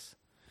 I guess.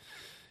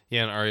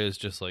 Yeah, and Arya is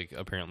just like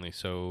apparently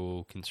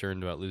so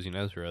concerned about losing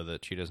Ezra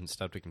that she doesn't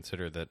stop to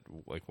consider that,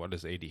 like, what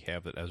does AD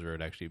have that Ezra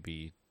would actually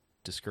be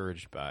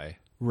discouraged by?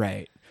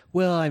 Right.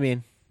 Well, I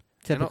mean,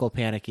 typical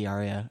panicky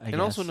Arya, I guess.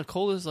 And also,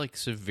 Nicole is like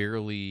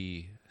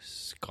severely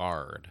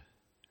scarred.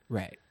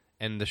 Right.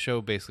 And the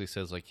show basically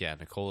says, like, yeah,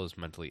 Nicole is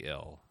mentally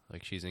ill.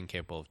 Like, she's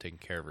incapable of taking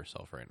care of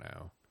herself right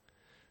now.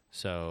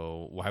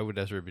 So why would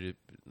Ezra be,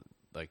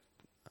 like,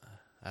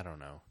 I don't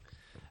know.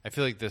 I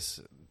feel like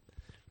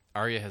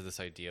Arya has this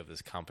idea of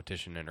this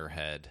competition in her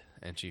head,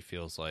 and she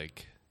feels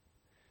like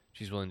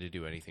she's willing to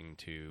do anything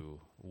to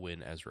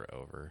win Ezra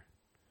over.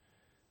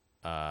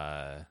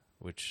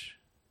 Which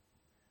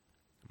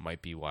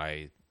might be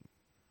why...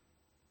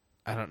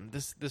 I don't.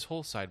 This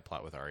whole side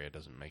plot with Arya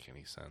doesn't make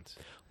any sense.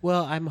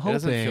 Well, I'm hoping It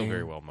doesn't feel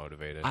very well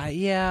motivated.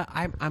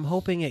 I'm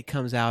hoping it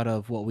comes out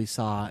of what we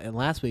saw in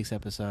last week's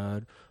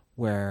episode,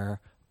 where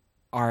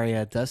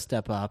Arya does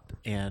step up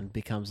and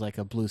becomes like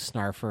a blue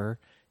snarfer,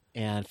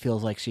 and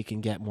feels like she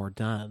can get more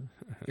done,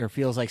 or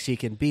feels like she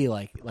can be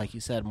like you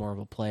said, more of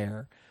a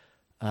player.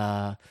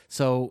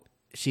 So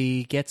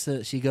she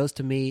goes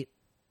to meet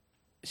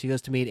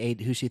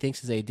who she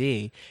thinks is AD,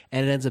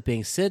 and it ends up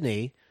being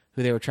Sydney,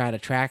 who they were trying to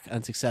track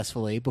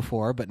unsuccessfully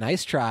before, but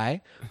nice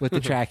try with the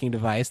tracking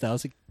device. That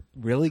was a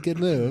really good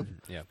move.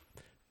 Yeah.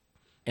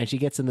 And she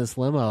gets in this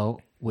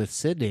limo with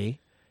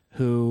Sydney,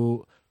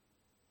 who,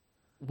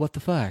 what the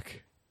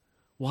fuck?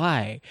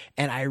 Why?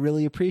 And I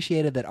really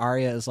appreciated that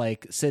Arya is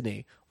like,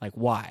 Sydney, like,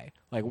 why?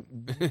 Like,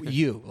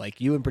 you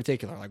in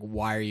particular, like,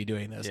 why are you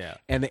doing this? Yeah.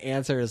 And the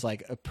answer is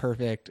like a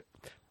perfect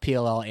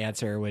PLL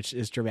answer, which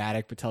is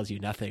dramatic but tells you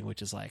nothing,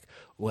 which is like,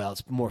 well,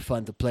 it's more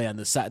fun to play on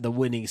the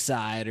winning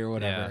side or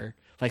whatever.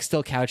 Yeah. Like,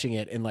 still couching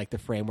it in like the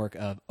framework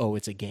of, oh,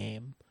 it's a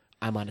game.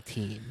 I'm on a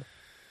team.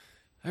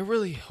 I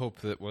really hope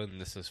that when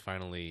this is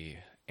finally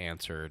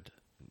answered,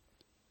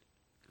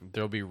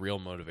 there'll be real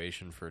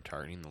motivation for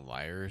targeting the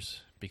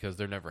liars, because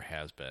there never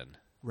has been.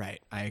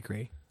 Right. I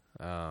agree.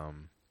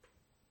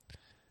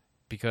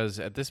 Because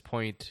at this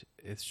point,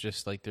 it's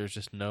just like there's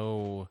just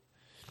no...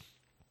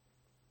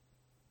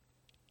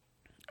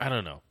 I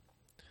don't know.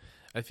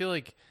 I feel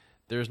like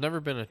there's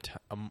never been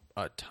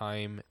a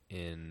time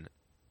in...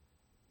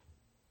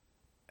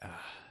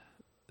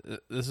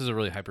 this is a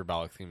really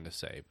hyperbolic thing to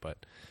say,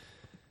 but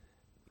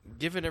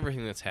given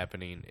everything that's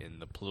happening in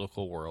the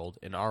political world,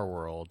 in our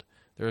world,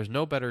 there is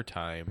no better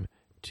time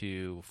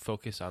to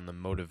focus on the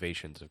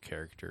motivations of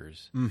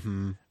characters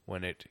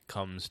when it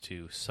comes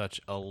to such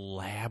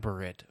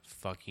elaborate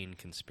fucking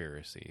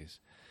conspiracies,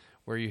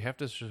 where you have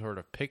to sort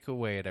of pick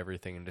away at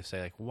everything and just say,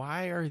 like,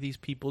 why are these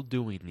people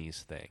doing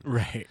these things?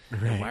 Right.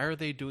 And why are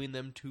they doing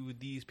them to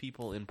these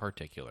people in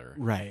particular?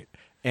 Right.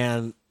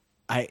 And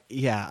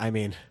I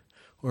mean,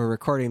 we're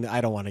recording. I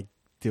don't want to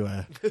do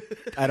a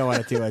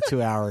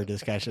 2-hour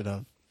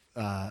discussion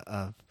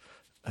of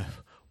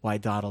why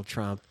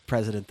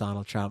President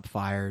Donald Trump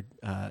fired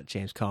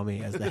James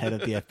Comey as the head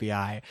of the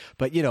FBI.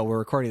 But, we're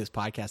recording this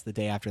podcast the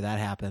day after that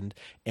happened,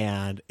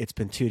 and it's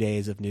been 2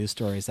 days of news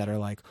stories that are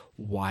like,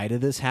 why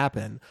did this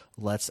happen?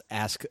 Let's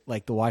ask,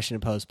 like the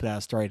Washington Post put out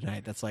a story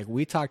tonight that's like,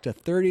 we talked to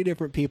 30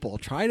 different people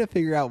trying to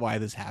figure out why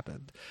this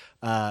happened.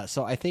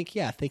 So I think,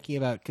 thinking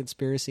about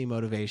conspiracy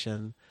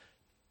motivation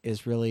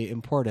is really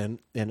important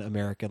in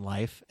American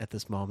life at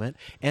this moment,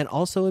 and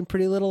also in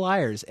Pretty Little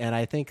Liars. And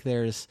I think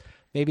there's...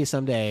 maybe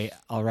someday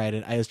I'll write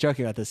it. I was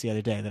joking about this the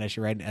other day, that I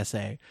should write an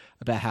essay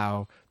about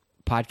how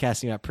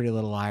podcasting about Pretty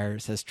Little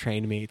Liars has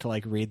trained me to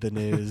like read the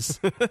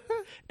news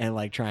and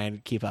like try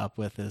and keep up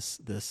with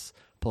this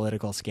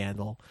political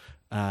scandal.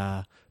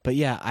 But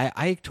yeah,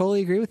 I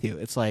totally agree with you.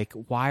 It's like,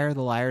 why are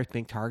the liars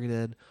being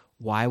targeted?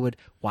 Why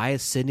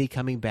is Sydney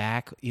coming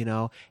back?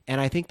 And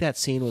I think that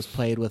scene was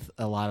played with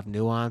a lot of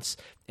nuance,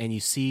 and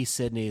you see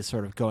Sydney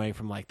sort of going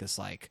from like this,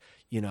 like,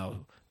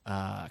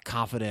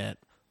 confident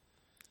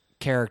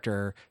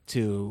character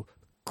to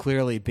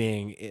clearly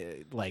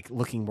being like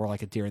looking more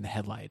like a deer in the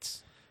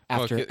headlights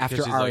after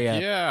Arya.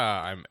 Like,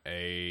 yeah, I'm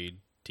AD.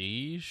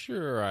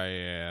 Sure, I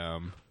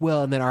am.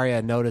 Well, and then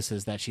Arya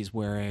notices that she's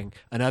wearing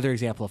another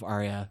example of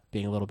Arya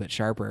being a little bit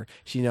sharper.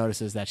 She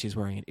notices that she's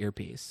wearing an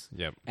earpiece.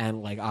 Yep.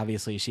 And like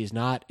obviously she's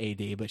not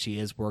AD, but she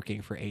is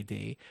working for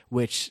AD,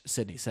 which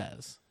Sydney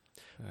says.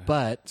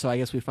 But so I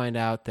guess we find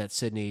out that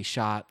Sydney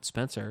shot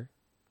Spencer.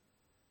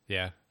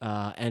 Yeah.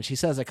 And she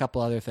says a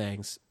couple other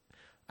things.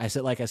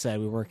 Like I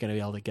said, we weren't going to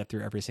be able to get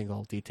through every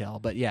single detail,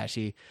 but yeah,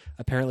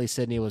 apparently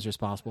Sydney was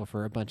responsible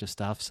for a bunch of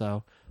stuff.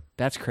 So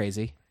that's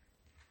crazy.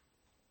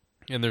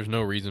 And there's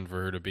no reason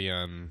for her to be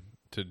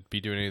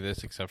doing any of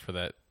this except for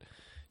that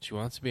she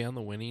wants to be on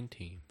the winning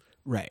team.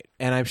 Right.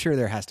 And I'm sure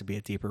there has to be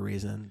a deeper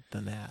reason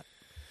than that.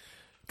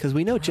 Because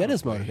we know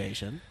Jenna's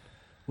motivation,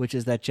 which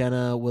is that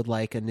Jenna would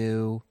like a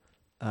new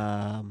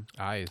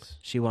eyes.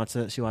 She wants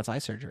eye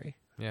surgery.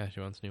 Yeah,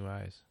 she wants new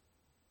eyes.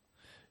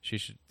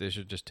 They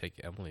should just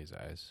take Emily's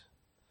eyes.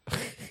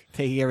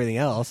 Taking everything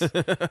else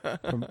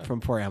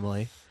from poor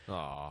Emily.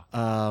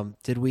 Aw.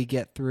 Did we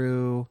get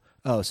through?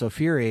 Oh, so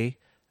Fury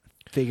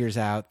figures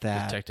out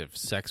that Detective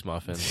Sex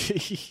Muffin.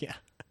 yeah,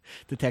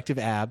 Detective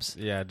Abs.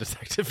 Yeah,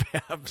 Detective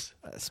Abs.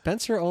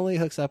 Spencer only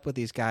hooks up with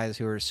these guys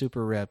who are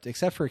super ripped,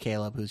 except for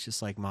Caleb, who's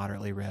just like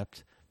moderately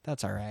ripped.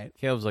 That's all right.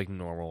 Caleb's like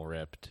normal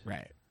ripped.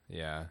 Right.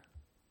 Yeah.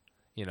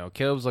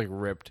 Caleb's like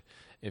ripped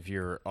if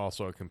you're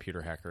also a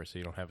computer hacker, so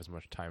you don't have as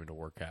much time to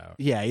work out.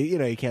 Yeah,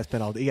 you can't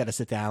spend all. You got to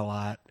sit down a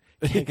lot.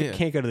 You Yeah.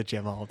 can't go to the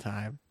gym all the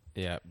time.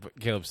 Yeah, but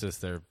Caleb sits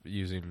there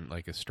using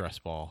like a stress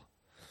ball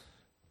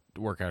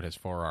to work out his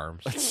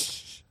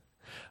forearms.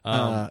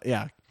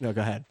 Yeah. No,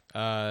 go ahead.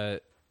 I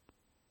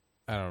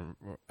don't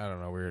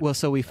know. Weird. Well,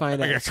 so we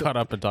find I out got caught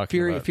up in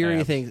talking about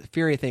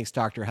Fury thinks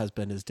Dr.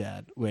 Husband is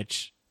dead,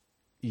 which,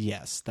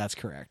 yes, that's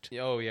correct.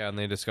 Oh yeah, and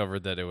they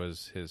discovered that it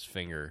was his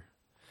finger,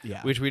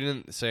 Yeah. which we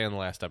didn't say in the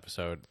last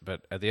episode.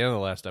 But at the end of the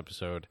last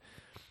episode,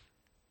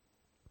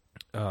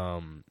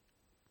 what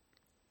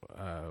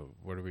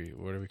do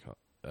we call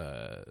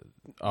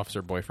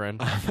officer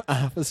boyfriend?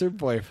 Officer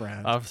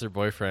boyfriend. Officer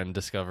boyfriend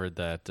discovered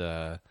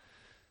that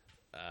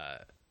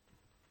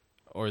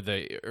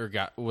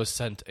was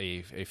sent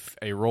a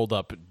rolled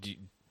up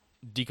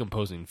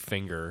decomposing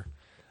finger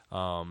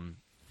at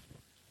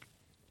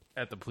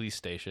the police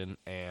station,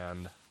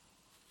 and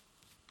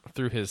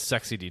through his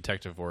sexy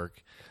detective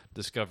work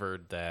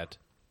discovered that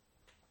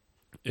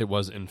it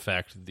was in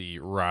fact the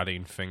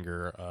rotting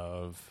finger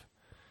of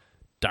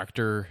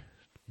Dr.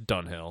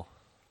 Dunhill.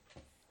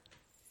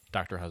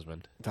 Dr.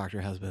 Husband.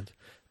 Dr. Husband.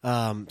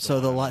 So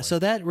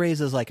that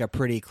raises like some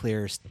pretty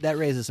clear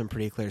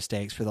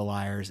stakes for the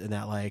liars in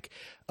that, like,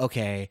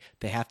 okay,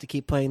 they have to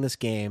keep playing this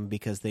game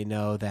because they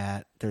know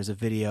that there's a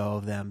video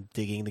of them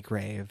digging the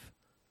grave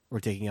or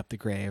digging up the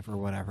grave or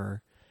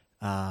whatever.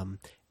 And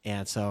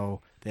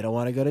so they don't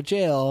want to go to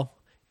jail,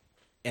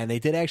 and they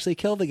did actually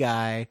kill the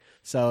guy.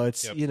 So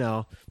it's,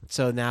 Yep.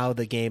 So now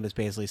the game is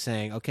basically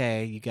saying,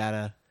 okay, you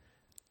gotta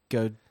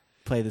go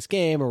play this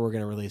game, or we're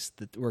gonna release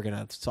the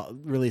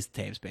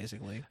tapes.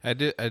 Basically, I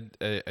do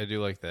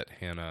like that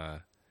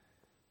Hannah.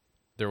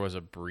 There was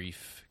a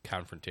brief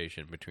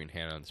confrontation between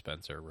Hannah and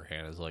Spencer, where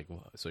Hannah's like,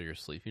 "So you're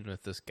sleeping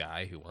with this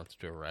guy who wants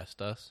to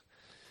arrest us?"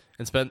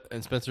 And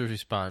Spencer's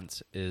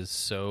response is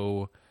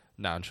so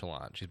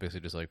nonchalant. She's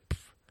basically just like,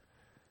 "Pff."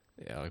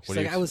 "Yeah, like what?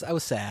 I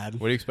was sad.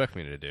 What do you expect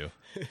me to do?"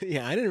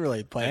 Yeah, I didn't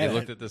really play And it. you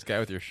looked at this guy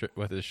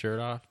with his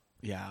shirt off.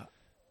 Yeah,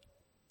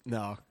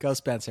 no, go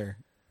Spencer.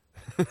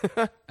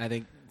 I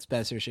think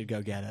Spencer should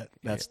go get it.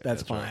 That's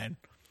that's fine.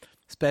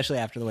 Especially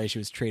after the way she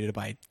was treated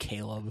by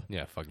Caleb.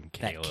 Yeah, fucking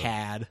Caleb, That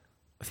cad.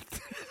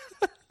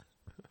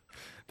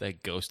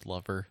 that ghost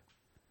lover.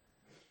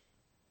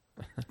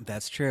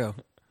 That's true.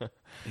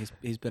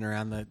 He's been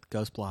around the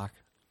ghost block.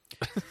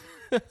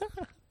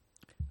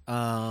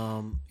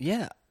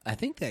 Yeah, I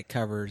think that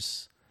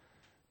covers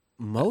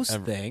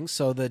most things.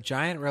 So the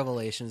giant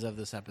revelations of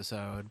this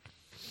episode.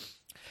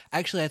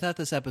 Actually, I thought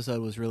this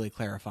episode was really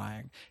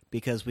clarifying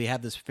because we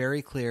have this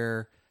very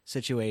clear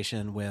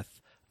situation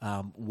with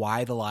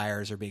why the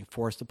liars are being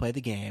forced to play the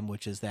game,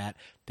 which is that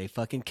they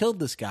fucking killed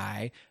this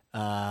guy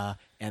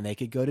and they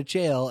could go to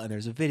jail, and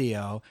there's a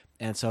video.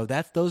 And so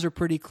those are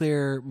pretty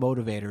clear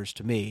motivators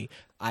to me.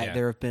 Yeah.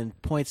 There have been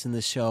points in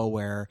this show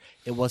where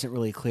it wasn't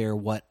really clear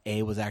what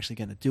A was actually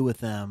going to do with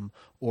them,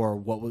 or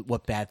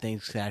what bad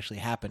things could actually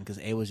happen, because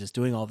A was just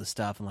doing all this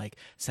stuff and like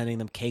sending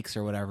them cakes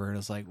or whatever. And it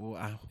was like,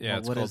 wow, Yeah,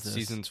 it's what called is this?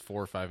 seasons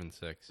 4, 5, and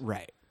 6.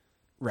 Right.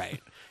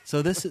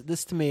 So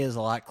this to me is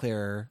a lot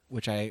clearer,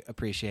 which I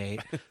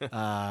appreciate.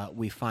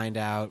 We find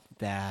out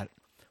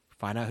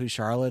who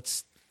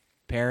Charlotte's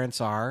parents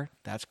are.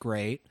 That's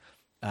great.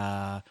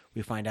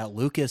 We find out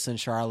Lucas and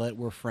Charlotte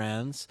were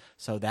friends,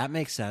 so that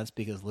makes sense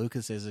because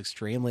Lucas is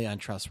extremely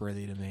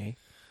untrustworthy to me.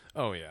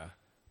 Oh yeah.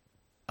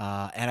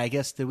 And I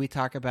guess, did we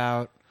talk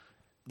about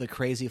the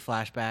crazy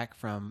flashback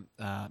from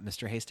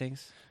Mr.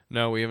 Hastings?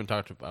 No, we haven't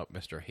talked about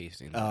Mr.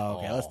 Hastings. Oh,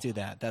 okay. at all. Let's do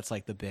that. That's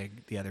like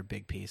the other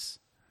big piece.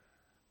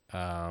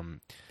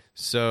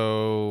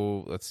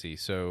 So let's see.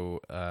 So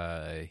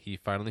he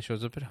finally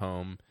shows up at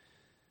home.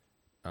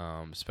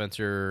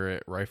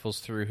 Spencer rifles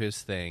through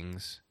his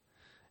things,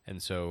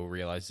 and so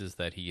realizes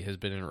that he has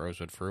been in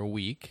Rosewood for a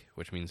week,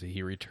 which means that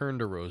he returned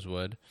to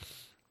Rosewood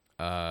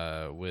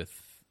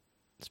with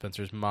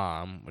Spencer's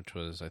mom, which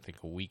was, I think,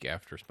 a week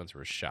after Spencer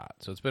was shot.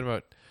 So it's been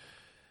about,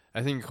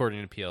 I think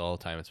according to PLL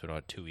time, it's been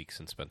about 2 weeks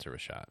since Spencer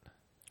was shot.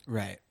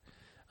 Right.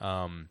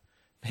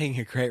 Making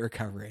a great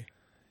recovery.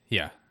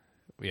 Yeah.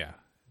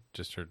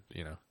 Just her,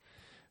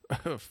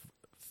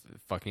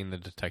 fucking the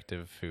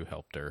detective who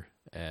helped her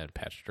and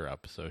patched her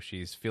up. So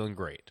she's feeling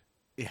great.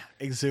 Yeah,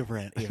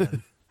 exuberant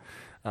even.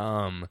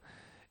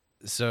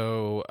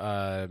 So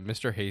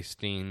Mr.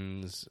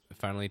 Hastings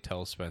finally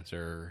tells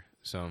Spencer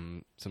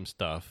some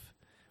stuff,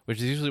 which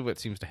is usually what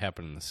seems to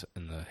happen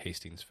in the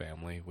Hastings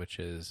family, which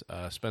is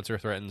Spencer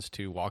threatens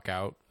to walk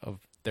out of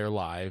their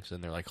lives,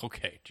 and they're like,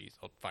 okay, geez,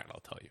 fine,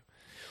 I'll tell you.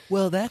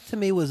 Well, that to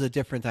me was a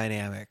different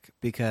dynamic,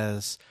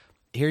 because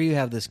here you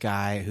have this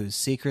guy whose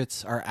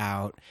secrets are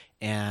out,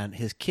 and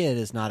his kid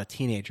is not a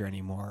teenager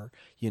anymore.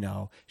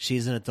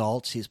 She's an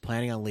adult. She's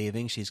planning on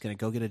leaving. She's going to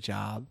go get a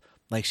job.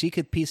 Like, she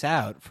could peace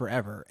out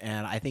forever,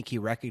 and I think he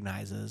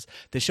recognizes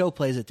the show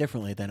plays it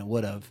differently than it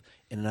would have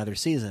in another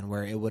season,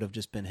 where it would have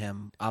just been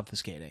him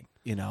obfuscating,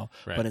 you know.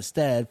 Right. But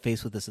instead,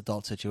 faced with this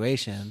adult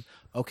situation,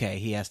 okay,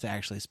 he has to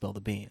actually spill the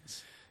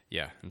beans.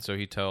 Yeah, and so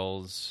he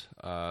tells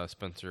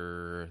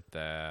Spencer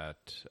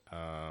that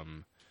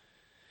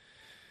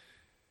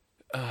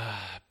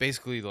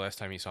basically the last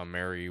time he saw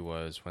Mary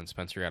was when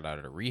Spencer got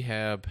out of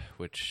rehab,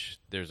 which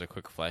there's a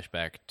quick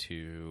flashback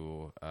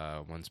to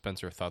when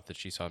Spencer thought that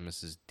she saw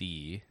Mrs.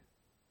 D.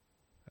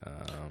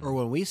 Or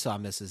when we saw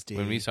Mrs. D.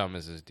 When we saw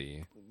Mrs.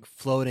 D.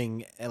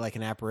 floating like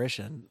an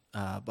apparition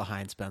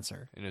behind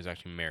Spencer. And it was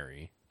actually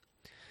Mary.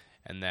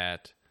 And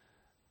that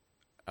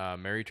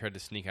Mary tried to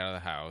sneak out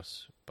of the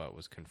house, but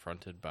was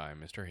confronted by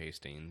Mr.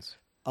 Hastings.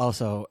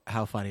 Also,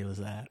 how funny was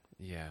that?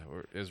 Yeah,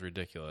 it was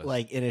ridiculous.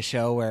 Like, in a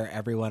show where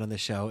everyone on the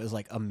show is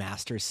like a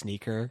master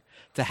sneaker,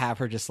 to have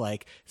her just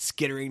like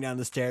skittering down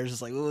the stairs,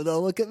 just like, oh,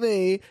 don't look at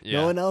me,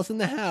 Yeah. no one else in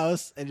the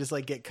house, and just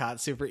like get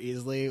caught super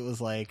easily. It was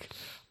like,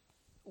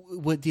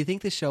 what do you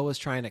think the show was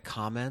trying to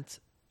comment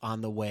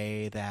on the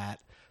way that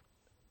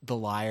the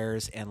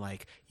liars and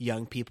like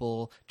young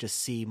people just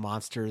see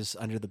monsters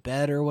under the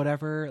bed or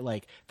whatever?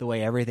 Like, the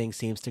way everything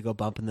seems to go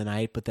bump in the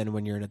night, but then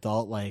when you're an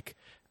adult, like,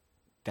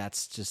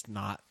 that's just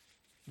not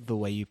the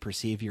way you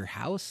perceive your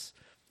house,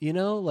 you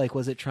know? Like,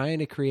 was it trying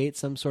to create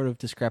some sort of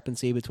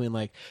discrepancy between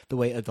like the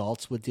way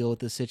adults would deal with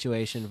this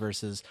situation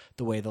versus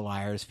the way the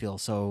liars feel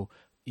so,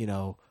 you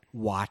know,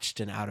 watched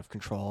and out of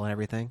control and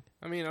everything?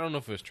 I mean, I don't know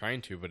if it was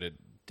trying to, but it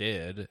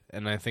did.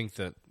 And I think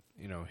that,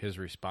 you know, his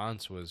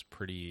response was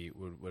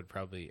would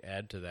probably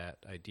add to that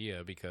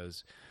idea,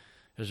 because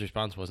his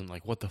response wasn't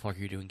like, what the fuck are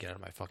you doing? Get out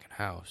of my fucking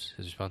house.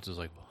 His response was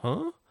like,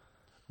 huh?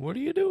 What are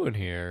you doing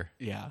here?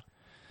 Yeah.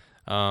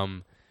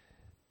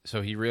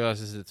 So he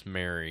realizes it's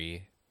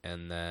Mary,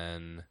 and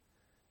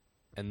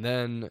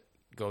then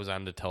goes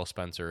on to tell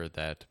Spencer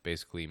that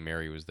basically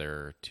Mary was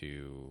there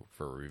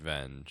for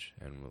revenge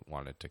and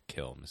wanted to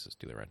kill Mrs.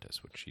 De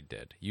Laurentiis, which she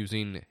did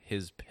using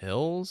his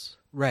pills.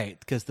 Right,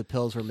 because the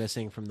pills were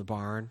missing from the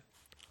barn.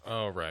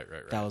 Oh, right.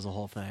 That was the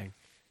whole thing.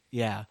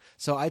 Yeah.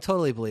 So I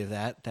totally believe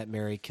that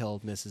Mary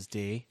killed Mrs.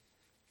 D.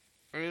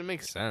 I mean, it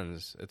makes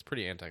sense. It's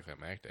pretty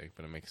anticlimactic,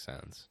 but it makes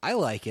sense. I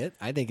like it.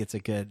 I think it's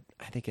I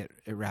think it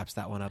wraps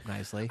that one up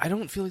nicely. I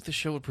don't feel like the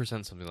show would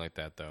present something like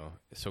that, though,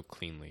 so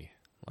cleanly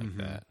like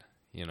that.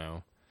 You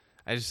know,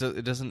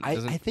 it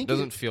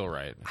doesn't feel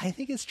right. I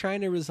think it's trying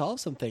to resolve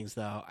some things,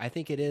 though. I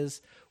think it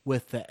is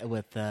with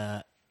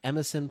the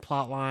Emerson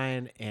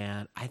plotline,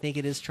 and I think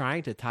it is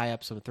trying to tie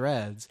up some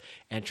threads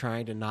and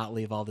trying to not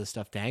leave all this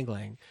stuff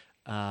dangling.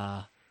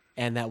 And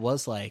that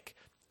was like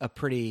a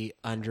pretty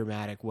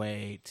undramatic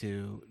way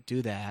to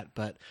do that,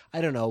 but I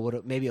don't know.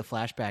 Maybe a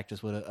flashback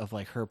just would of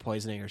like her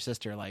poisoning her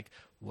sister, like,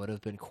 would have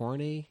been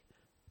corny.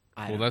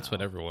 Well, that's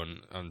what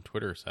everyone on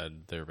Twitter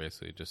said. They're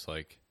basically just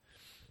like,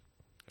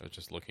 I was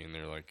just looking.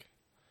 They're like,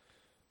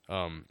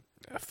 a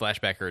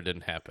flashback or it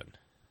didn't happen.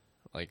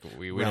 Like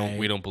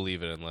we don't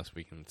believe it unless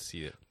we can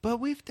see it.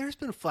 But there's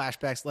been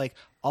flashbacks, like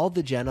all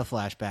the Jenna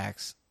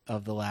flashbacks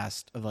of the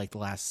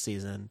last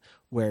season,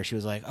 where she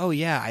was like, "Oh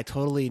yeah, I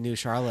totally knew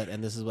Charlotte,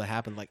 and this is what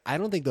happened." Like, I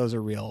don't think those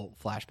are real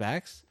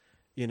flashbacks.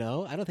 You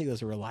know, I don't think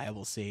those are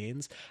reliable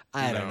scenes.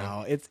 I don't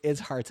know. It's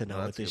hard to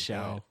know with this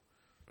show.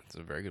 That's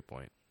a very good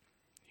point.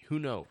 Who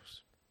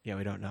knows? Yeah,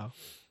 we don't know.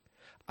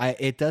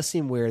 It does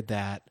seem weird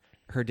that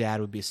her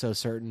dad would be so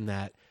certain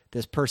that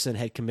this person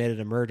had committed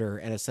a murder,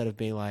 and instead of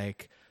being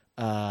like,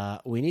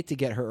 we need to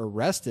get her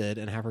arrested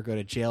and have her go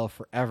to jail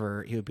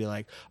forever, he would be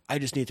like, I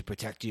just need to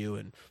protect you,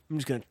 and I'm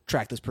just going to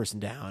track this person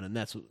down. And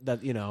that's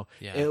that, you know.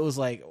 Yeah. It was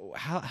like,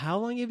 how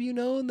long have you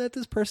known that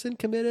this person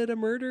committed a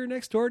murder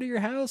next door to your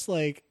house?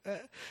 Like,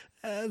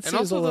 it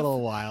seems a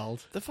little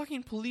wild. The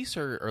fucking police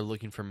are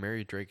looking for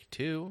Mary Drake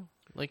too.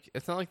 Like,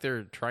 it's not like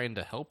they're trying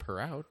to help her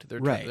out.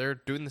 They're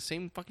doing the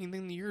same fucking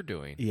thing that you're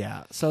doing.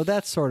 Yeah. So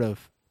that's sort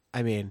of,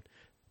 I mean,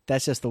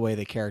 that's just the way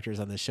the characters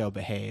on the show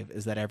behave,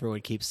 is that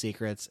everyone keeps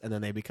secrets and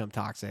then they become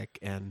toxic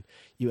and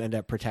you end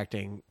up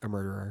protecting a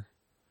murderer.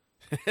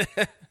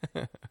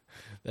 That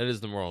is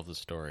the moral of the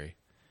story.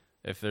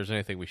 If there's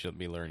anything we should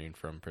be learning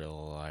from Pretty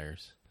Little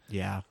Liars.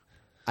 Yeah.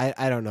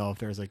 I don't know if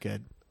there's a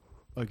good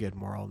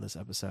moral in this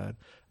episode.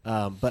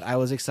 But I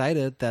was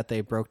excited that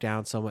they broke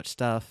down so much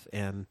stuff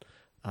and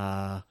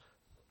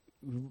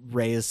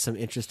raised some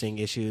interesting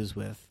issues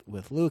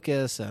with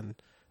Lucas and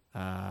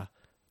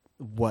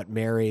what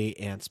Mary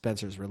and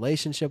Spencer's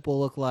relationship will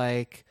look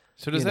like.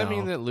 So does that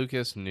mean that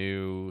Lucas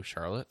knew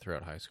Charlotte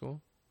throughout high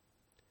school?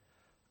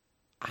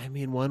 I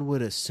mean, one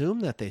would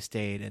assume that they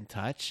stayed in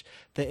touch.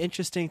 The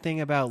interesting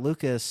thing about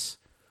Lucas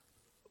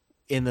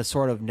in the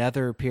sort of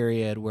nether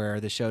period where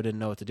the show didn't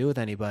know what to do with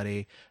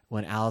anybody,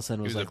 when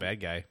Allison was he was like a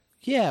bad guy.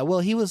 Yeah, well,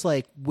 he was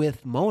like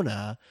with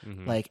Mona,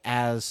 like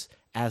as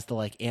the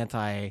like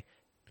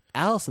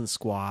anti-Allison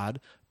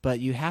squad, but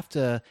you have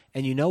to,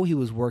 and you know he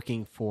was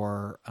working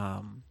for,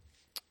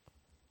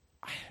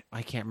 I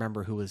I can't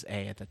remember who was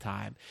A at the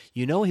time.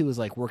 You know, he was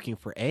like working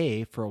for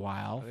A for a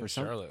while think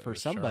Charlotte. It for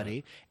was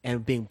somebody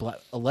and being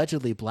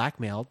allegedly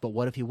blackmailed. But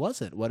what if he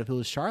wasn't? What if it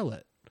was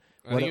Charlotte?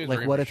 I think he was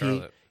working for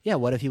Charlotte.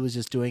 What if he was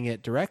just doing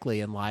it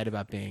directly and lied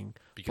about being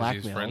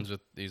Because blackmailed?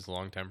 he's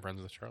longtime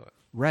friends with Charlotte.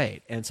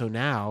 Right. And so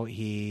now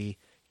he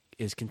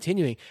is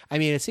continuing. I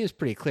mean, it seems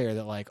pretty clear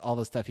that like all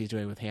the stuff he's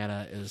doing with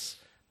Hannah is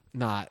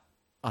not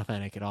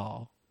authentic at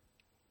all.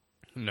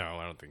 No,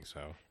 I don't think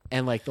so.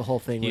 And like the whole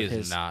thing He with is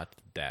his not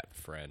that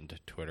friend,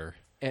 Twitter.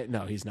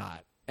 no, he's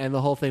not. And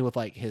the whole thing with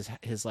like his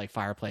like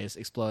fireplace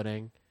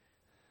exploding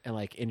and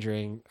like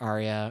injuring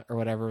Arya or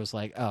whatever was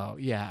like, oh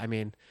yeah, I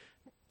mean,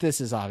 this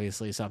is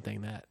obviously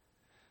something that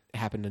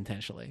happened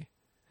intentionally.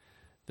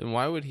 Then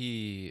why would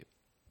he?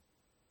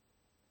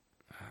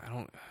 I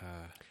don't.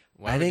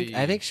 Why I would think he-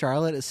 I think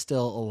Charlotte is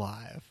still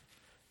alive.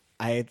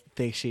 I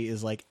think she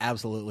is like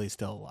absolutely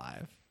still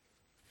alive.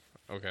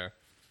 Okay.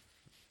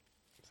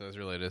 So that's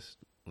your latest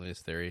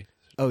theory.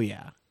 Oh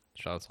yeah.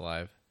 Charlotte's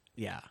alive.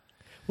 Yeah.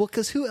 Well,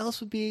 because who else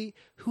would be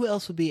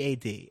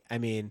AD? I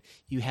mean,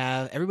 you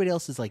have everybody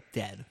else is like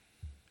dead,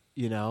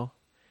 you know,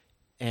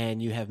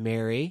 and you have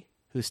Mary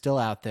who's still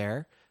out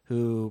there,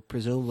 who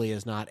presumably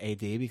is not AD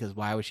because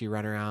why would she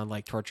run around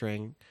like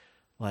torturing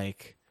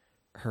like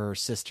her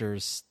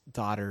sister's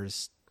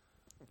daughter's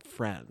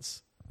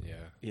friends? Yeah.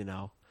 You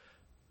know.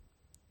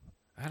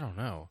 I don't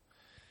know.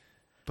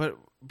 But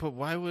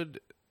why would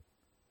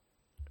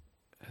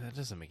that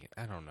doesn't make it?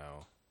 I don't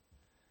know.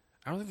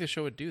 I don't think the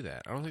show would do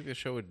that. I don't think the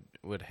show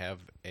would have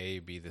A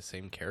be the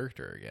same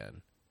character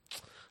again.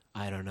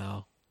 I don't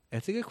know.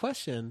 It's a good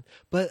question,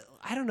 but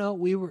I don't know.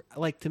 We were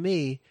like, to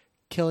me,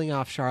 killing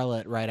off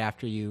Charlotte right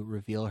after you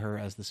reveal her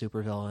as the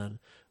supervillain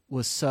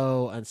was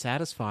so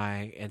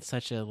unsatisfying and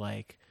such a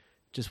like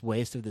just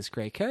waste of this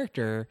great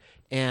character.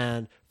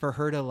 And for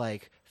her to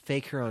like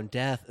fake her own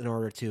death in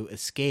order to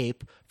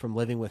escape from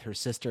living with her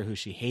sister who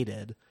she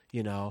hated,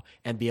 you know,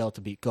 and be able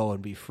to go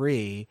and be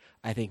free,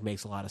 I think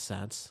makes a lot of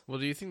sense. Well,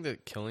 do you think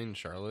that killing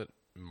Charlotte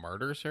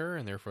martyrs her,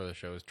 and therefore the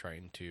show is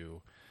trying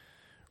to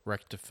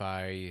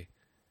rectify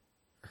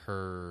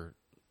her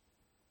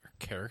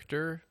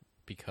character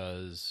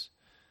because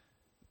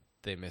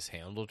they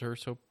mishandled her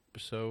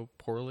so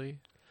poorly?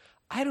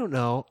 I don't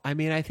know. I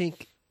mean, I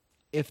think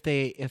if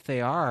they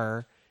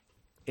are,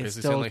 it's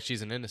Basically still saying like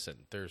she's an innocent.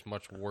 There's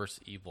much worse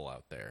evil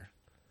out there.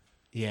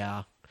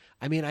 yeah.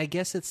 I mean, I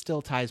guess it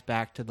still ties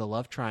back to the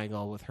love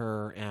triangle with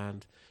her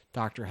and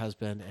Dr.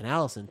 Husband and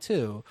Allison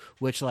too,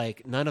 which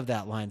like none of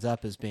that lines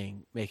up as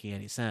being making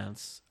any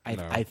sense.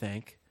 No. I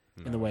think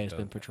in the No, way it it's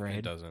been doesn't. portrayed.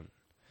 It doesn't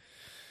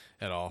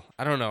at all.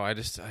 I don't know. I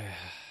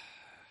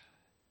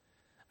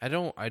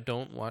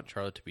don't want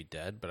Charlotte to be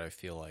dead, but I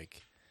feel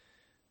like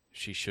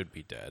she should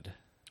be dead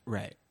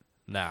Right.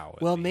 now.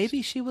 at Well, least.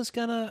 maybe she was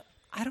gonna.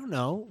 I don't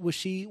know. Was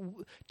she?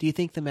 Do you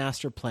think the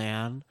master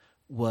plan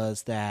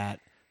was that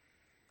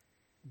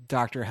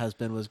Dr.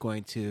 Husband was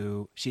going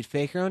to? She'd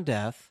fake her own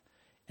death,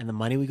 and the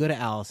money would go to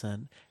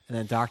Allison, and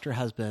then Dr.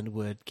 Husband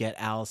would get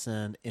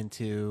Allison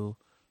into,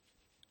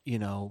 you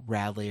know,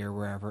 Radley or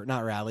wherever,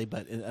 not Radley,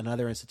 but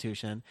another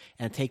institution,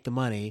 and take the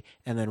money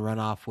and then run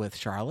off with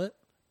Charlotte,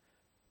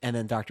 and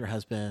then Dr.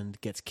 Husband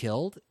gets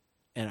killed,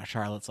 and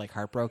Charlotte's like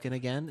heartbroken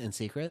again in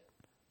secret.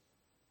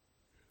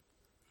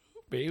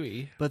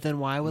 Maybe. But then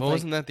why would Well, like?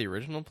 wasn't that the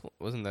original?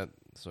 Wasn't that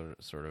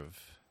sort of?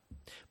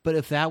 But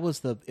if that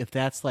was if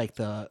that's like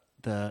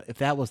if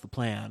that was the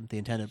plan, the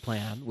intended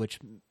plan, which,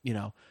 you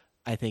know,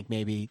 I think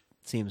maybe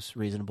seems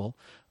reasonable,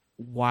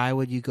 why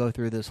would you go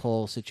through this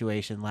whole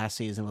situation last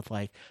season with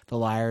like the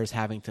liars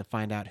having to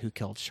find out who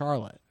killed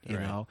Charlotte, you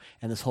Right. know,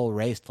 and this whole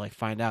race to like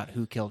find out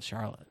who killed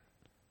Charlotte?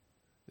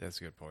 That's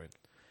a good point.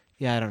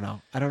 Yeah, I don't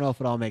know. I don't know if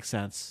it all makes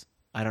sense.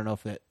 I don't know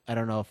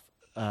if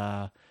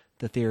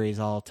the theories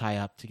all tie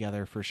up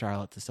together for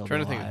Charlotte to still I'm trying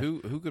be to think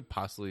alive. who could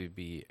possibly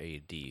be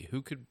AD.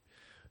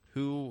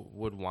 Who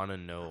would want to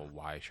know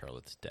why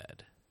Charlotte's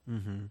dead?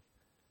 Mm-hmm.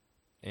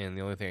 And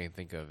the only thing I can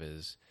think of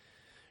is,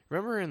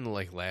 remember in the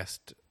like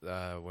last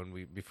when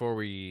we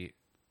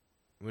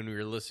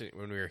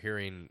were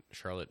hearing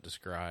Charlotte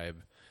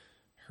describe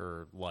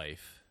her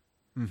life,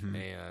 Mm-hmm.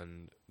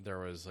 and there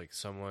was like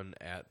someone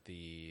at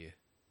the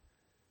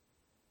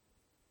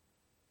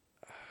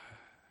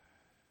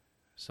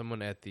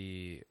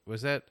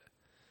was that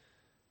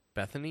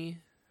Bethany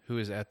who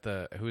was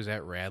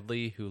at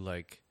Radley who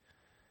like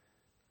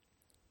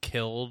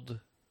killed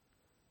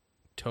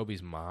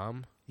Toby's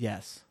mom?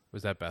 Yes.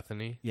 Was that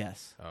Bethany?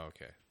 Yes. Oh,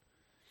 okay.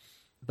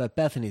 But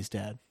Bethany's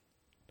dead,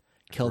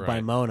 killed by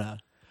Right. Mona,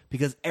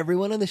 because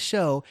everyone on the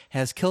show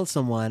has killed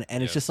someone,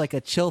 and it's Yes. just like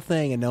a chill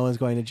thing, and no one's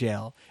going to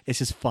jail. It's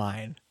just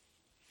fine.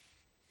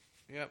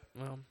 Yep.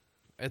 Well,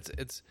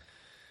 it's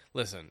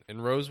listen, in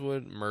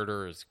Rosewood,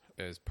 murder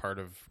is part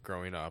of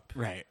growing up.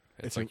 Right.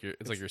 It's like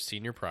your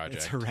senior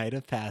project. It's a rite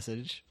of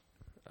passage.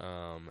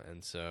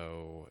 And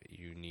so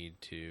you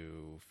need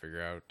to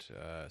figure out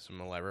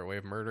some elaborate way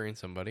of murdering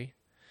somebody,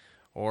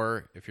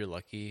 or if you're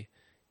lucky,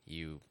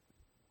 you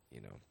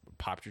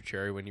popped your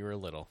cherry when you were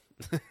little.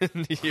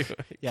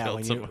 Yeah, killed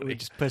when somebody. you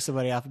just push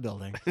somebody off a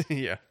building.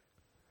 Yeah.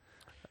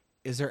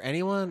 Is there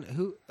anyone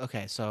who?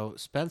 Okay, so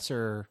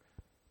Spencer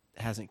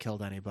hasn't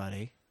killed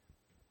anybody,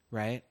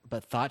 right?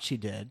 But thought she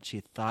did.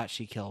 She thought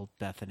she killed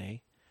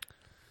Bethany.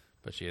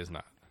 But she is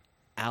not.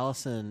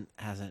 Allison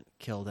hasn't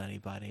killed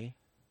anybody.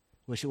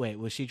 Was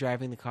she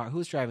driving the car? Who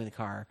was driving the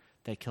car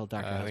that killed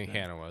Dr. I Husband? think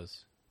Hannah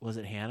was. Was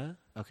it Hannah?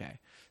 Okay.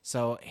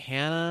 So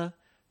Hannah,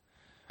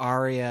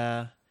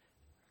 Aria,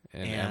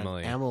 And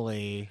and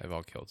Emily have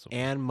all killed someone.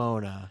 and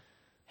Mona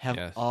have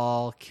Yes.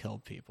 all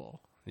killed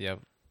people.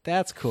 Yep.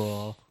 That's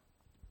cool.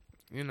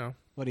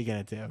 What What are you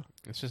going to do?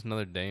 it's just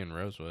another day in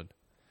Rosewood.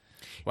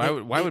 Why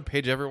would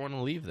Paige ever want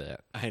to leave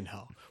that? I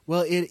know.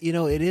 Well, it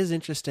is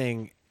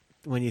interesting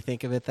when you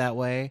think of it that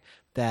way,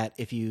 that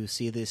if you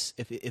see this,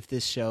 if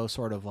this show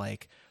sort of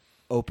like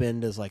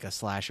opened as like a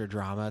slasher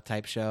drama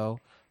type show,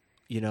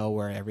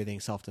 where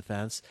everything's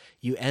self-defense,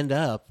 you end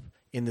up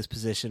in this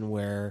position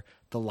where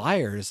the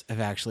liars have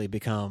actually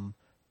become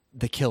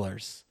the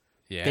killers.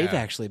 Yeah. They've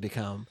actually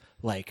become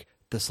like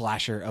the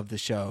slasher of the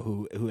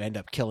show who end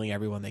up killing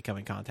everyone they come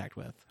in contact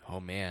with. Oh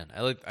man,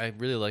 I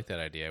really like that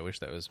idea. I wish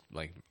that was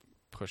like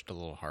pushed a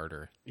little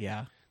harder.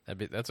 Yeah.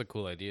 That's a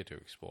cool idea to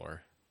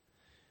explore.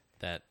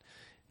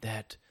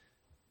 That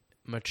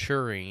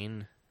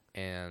maturing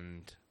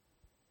and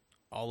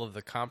all of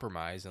the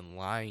compromise and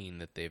lying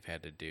that they've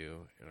had to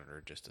do in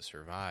order just to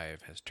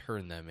survive has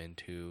turned them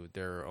into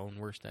their own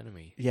worst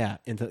enemy. Yeah.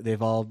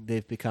 They've all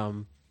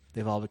become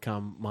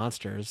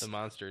monsters. The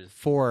monsters.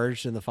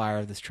 Forged in the fire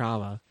of this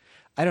trauma.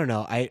 I don't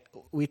know.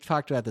 We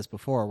talked about this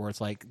before, where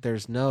it's like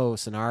there's no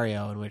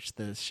scenario in which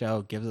the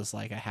show gives us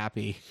like a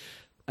happy.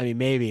 I mean,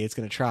 maybe it's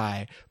going to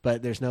try,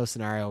 but there's no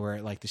scenario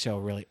where like the show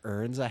really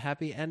earns a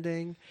happy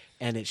ending,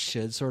 and it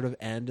should sort of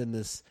end in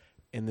this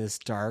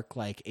dark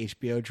like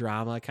HBO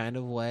drama kind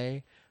of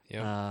way.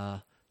 Yeah.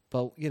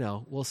 But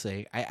we'll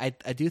see. I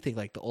do think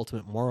like the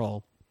ultimate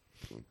moral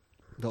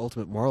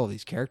of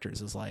these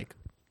characters is like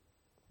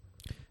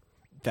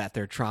that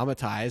they're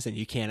traumatized and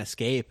you can't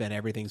escape,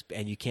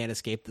 and you can't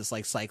escape this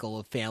like cycle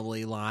of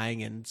family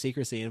lying and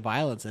secrecy and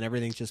violence, and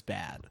everything's just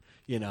bad.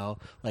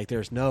 Like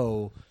there's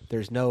no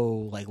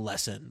like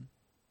lesson.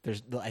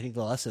 I think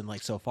the lesson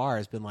like so far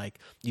has been like,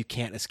 you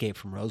can't escape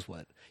from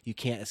Rosewood. You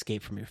can't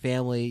escape from your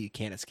family. You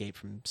can't escape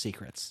from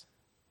secrets.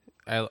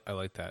 I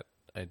like that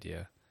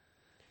idea.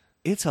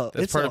 It's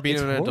That's part of being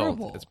an horrible.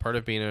 adult. It's part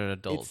of being an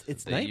adult.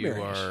 It's that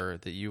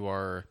nightmarish. you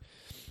are.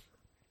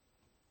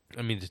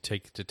 I mean, to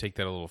take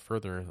that a little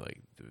further,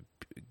 like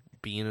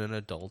being an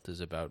adult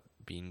is about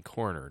being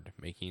cornered,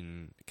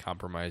 making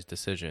compromised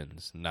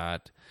decisions,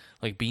 not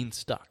like being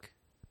stuck,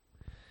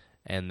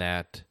 and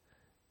that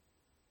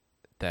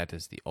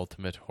is the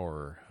ultimate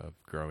horror of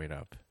growing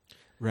up.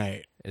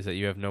 Right. Is that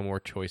you have no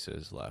more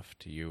choices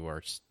left. You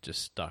are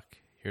just stuck.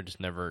 You're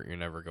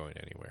never going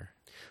anywhere.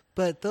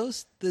 But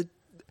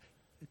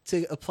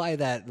to apply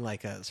that in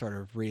like a sort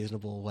of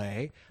reasonable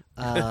way,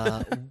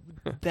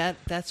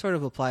 that sort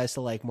of applies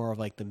to like more of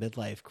like the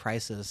midlife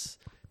crisis,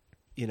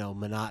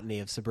 monotony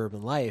of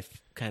suburban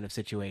life kind of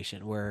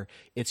situation, where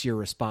it's your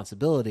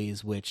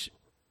responsibilities which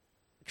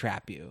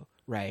trap you,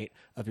 right?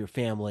 Of your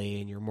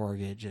family and your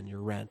mortgage and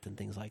your rent and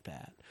things like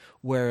that.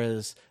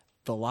 Whereas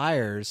the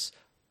liars,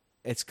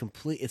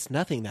 it's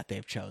nothing that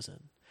they've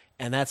chosen.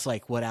 And that's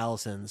like what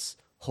Allison's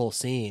whole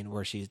scene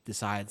where she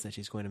decides that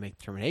she's going to make the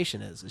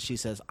determination is she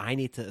says, I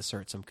need to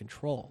assert some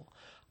control.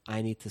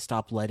 I need to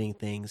stop letting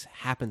things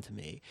happen to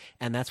me.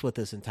 And that's what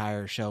this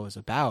entire show is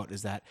about,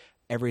 is that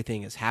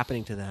everything is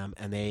happening to them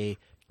and they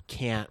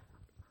can't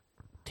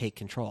take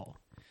control.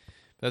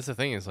 That's the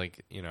thing is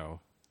like,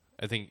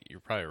 I think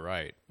you're probably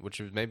right, which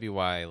is maybe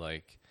why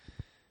like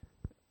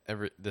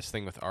this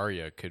thing with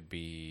Arya could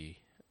be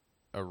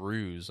a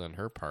ruse on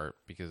her part,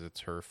 because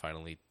it's her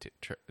finally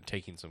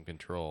taking some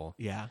control.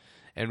 Yeah.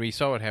 And we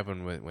saw what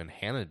happened when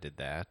Hannah did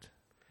that.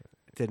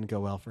 It didn't go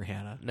well for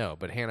Hannah. No,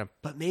 but Hannah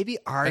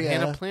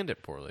Hannah planned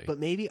it poorly. But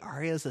maybe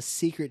Arya's a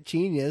secret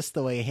genius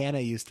the way Hannah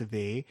used to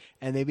be,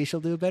 and maybe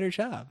she'll do a better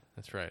job.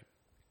 That's right.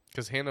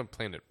 Because Hannah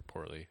planned it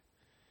poorly.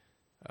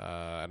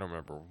 I don't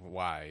remember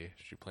why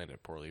she planned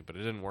it poorly, but it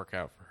didn't work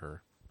out for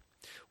her.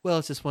 Well,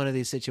 it's just one of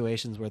these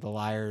situations where the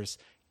liars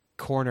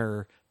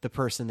corner the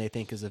person they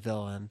think is a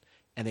villain,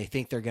 and they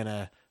think they're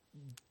gonna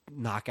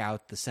knock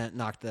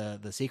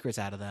the secrets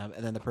out of them,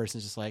 and then the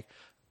person's just like,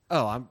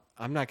 "Oh,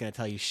 I'm not gonna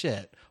tell you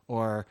shit,"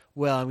 or,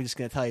 "Well, I'm just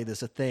gonna tell you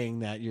this a thing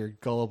that you're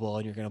gullible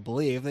and you're gonna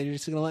believe, then you're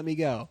just gonna let me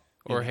go."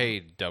 Or, hey,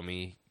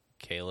 dummy,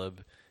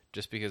 Caleb,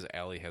 just because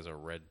Allie has a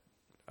red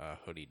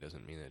hoodie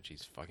doesn't mean that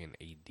she's fucking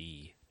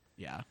AD.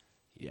 Yeah.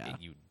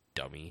 You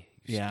dummy,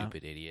 you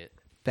stupid idiot.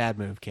 Bad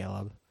move,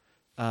 Caleb.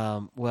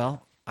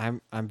 Well,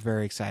 I'm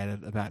very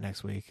excited about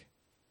next week.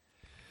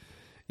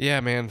 Yeah,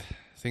 man,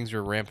 things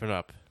are ramping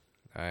up.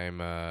 I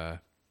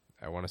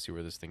want to see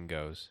where this thing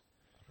goes.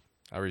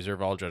 I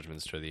reserve all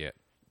judgments to the end.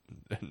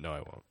 No,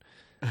 I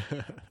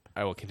won't.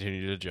 I will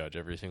continue to judge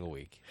every single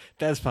week.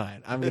 That's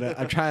fine. I'm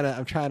trying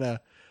to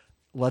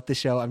let the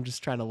show. I'm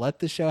just trying to let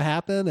the show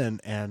happen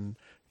and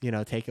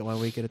take it 1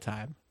 week at a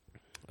time.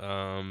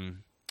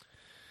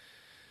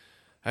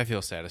 I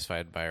feel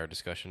satisfied by our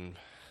discussion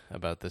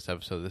about this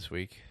episode this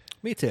week.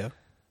 Me too.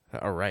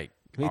 All right.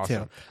 Me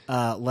Awesome. too.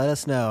 Let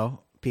us know,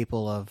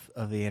 people of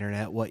the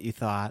internet, what you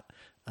thought.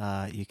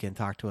 You can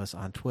talk to us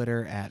on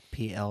Twitter at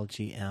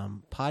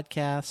PLGM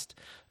Podcast.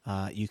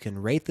 You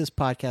can rate this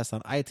podcast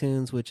on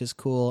iTunes, which is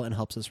cool and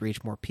helps us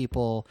reach more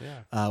people.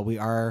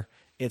 Yeah.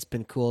 It's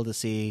been cool to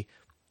see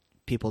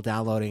people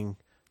doing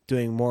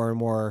more and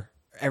more.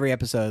 Every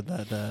episode,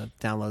 the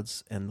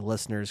downloads and the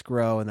listeners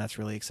grow, and that's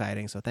really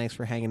exciting. So thanks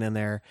for hanging in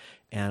there,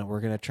 and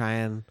we're going to try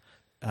and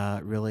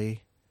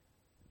really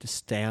just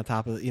stay on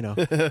top of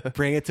it,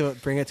 bring it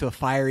to a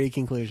fiery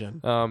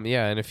conclusion.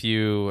 Yeah, and if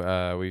you,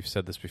 we've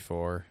said this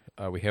before,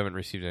 we haven't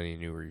received any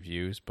new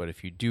reviews, but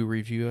if you do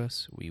review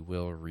us, we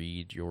will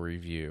read your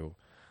review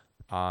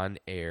on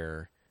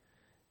air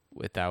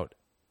without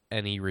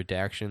any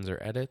redactions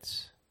or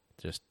edits.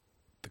 Just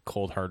the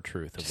cold, hard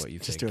truth of what you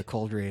think. Just do a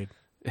cold read.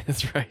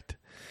 That's right.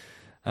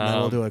 And then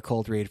we'll do a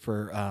cold read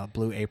for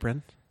Blue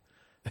Apron.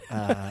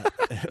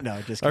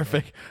 No, just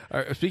kidding.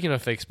 Speaking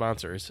of fake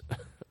sponsors,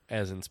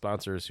 as in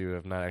sponsors who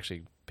have not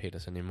actually paid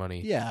us any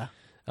money. Yeah.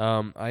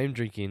 I am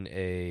drinking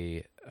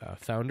a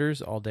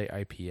Founders All Day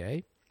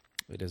IPA.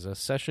 It is a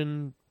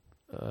session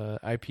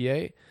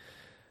IPA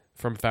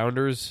from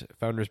Founders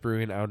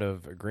Brewing out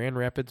of Grand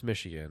Rapids,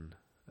 Michigan.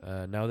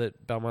 Now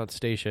that Belmont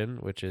Station,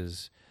 which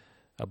is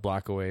a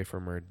block away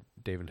from where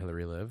Dave and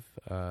Hillary live,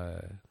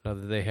 now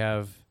that they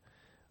have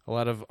a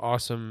lot of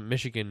awesome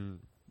Michigan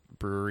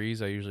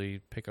breweries, I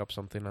usually pick up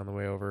something on the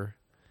way over,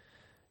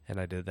 and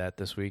I did that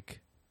this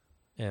week.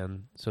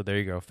 And so there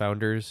you go,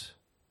 Founders.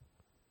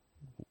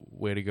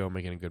 Way to go,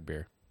 making a good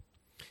beer.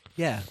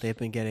 Yeah, we've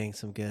been getting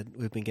some good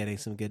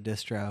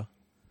distro.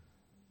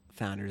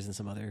 Founders and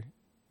some other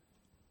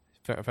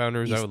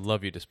Founders, I would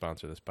love you to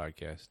sponsor this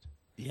podcast.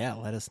 Yeah,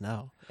 let us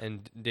know.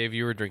 And Dave,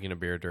 you were drinking a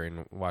beer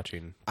during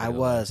watching. I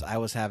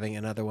was having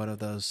another one of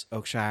those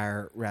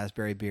Oakshire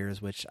raspberry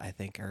beers, which I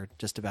think are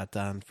just about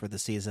done for the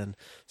season.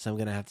 So I'm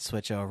going to have to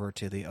switch over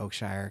to the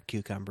Oakshire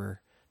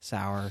cucumber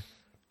sour,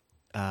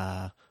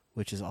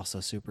 which is also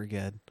super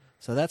good.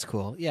 So that's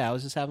cool. Yeah, I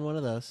was just having one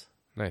of those.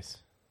 Nice.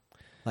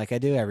 Like I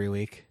do every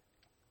week.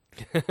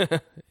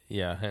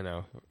 Yeah, I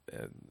know.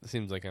 It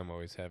seems like I'm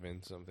always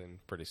having something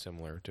pretty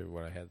similar to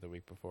what I had the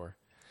week before.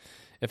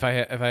 If I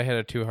had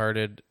a Two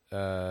Hearted,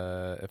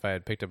 if I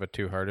had picked up a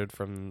Two Hearted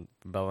from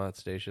Belmont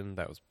Station,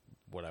 that was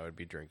what I would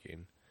be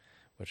drinking,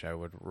 which I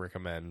would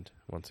recommend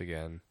once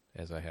again,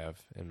 as I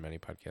have in many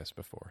podcasts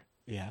before.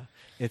 Yeah,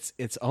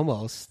 it's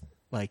almost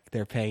like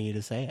they're paying you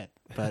to say it,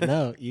 but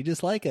no, you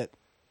just like it.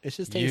 It's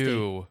just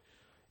tasty.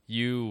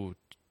 You,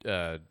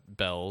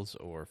 Bells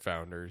or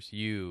Founders,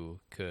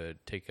 you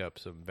could take up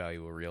some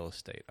valuable real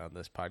estate on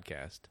this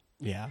podcast.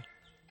 Yeah.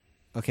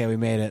 Okay, we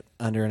made it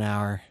under an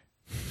hour.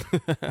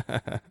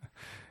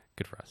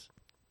 Good for us.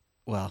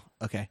 Well,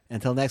 okay.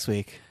 Until next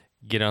week.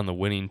 Get on the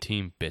winning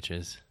team,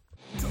 bitches.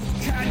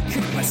 Can't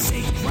keep a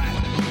secret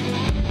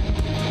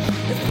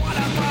if one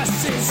of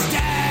us is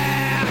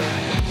dead.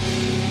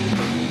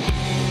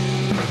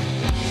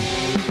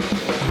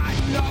 I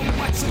know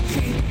what you're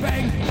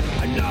keeping.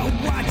 I know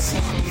what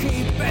you're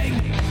keeping.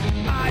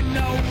 I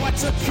know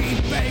what you're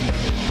keeping.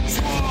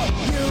 Swore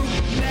you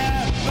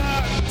never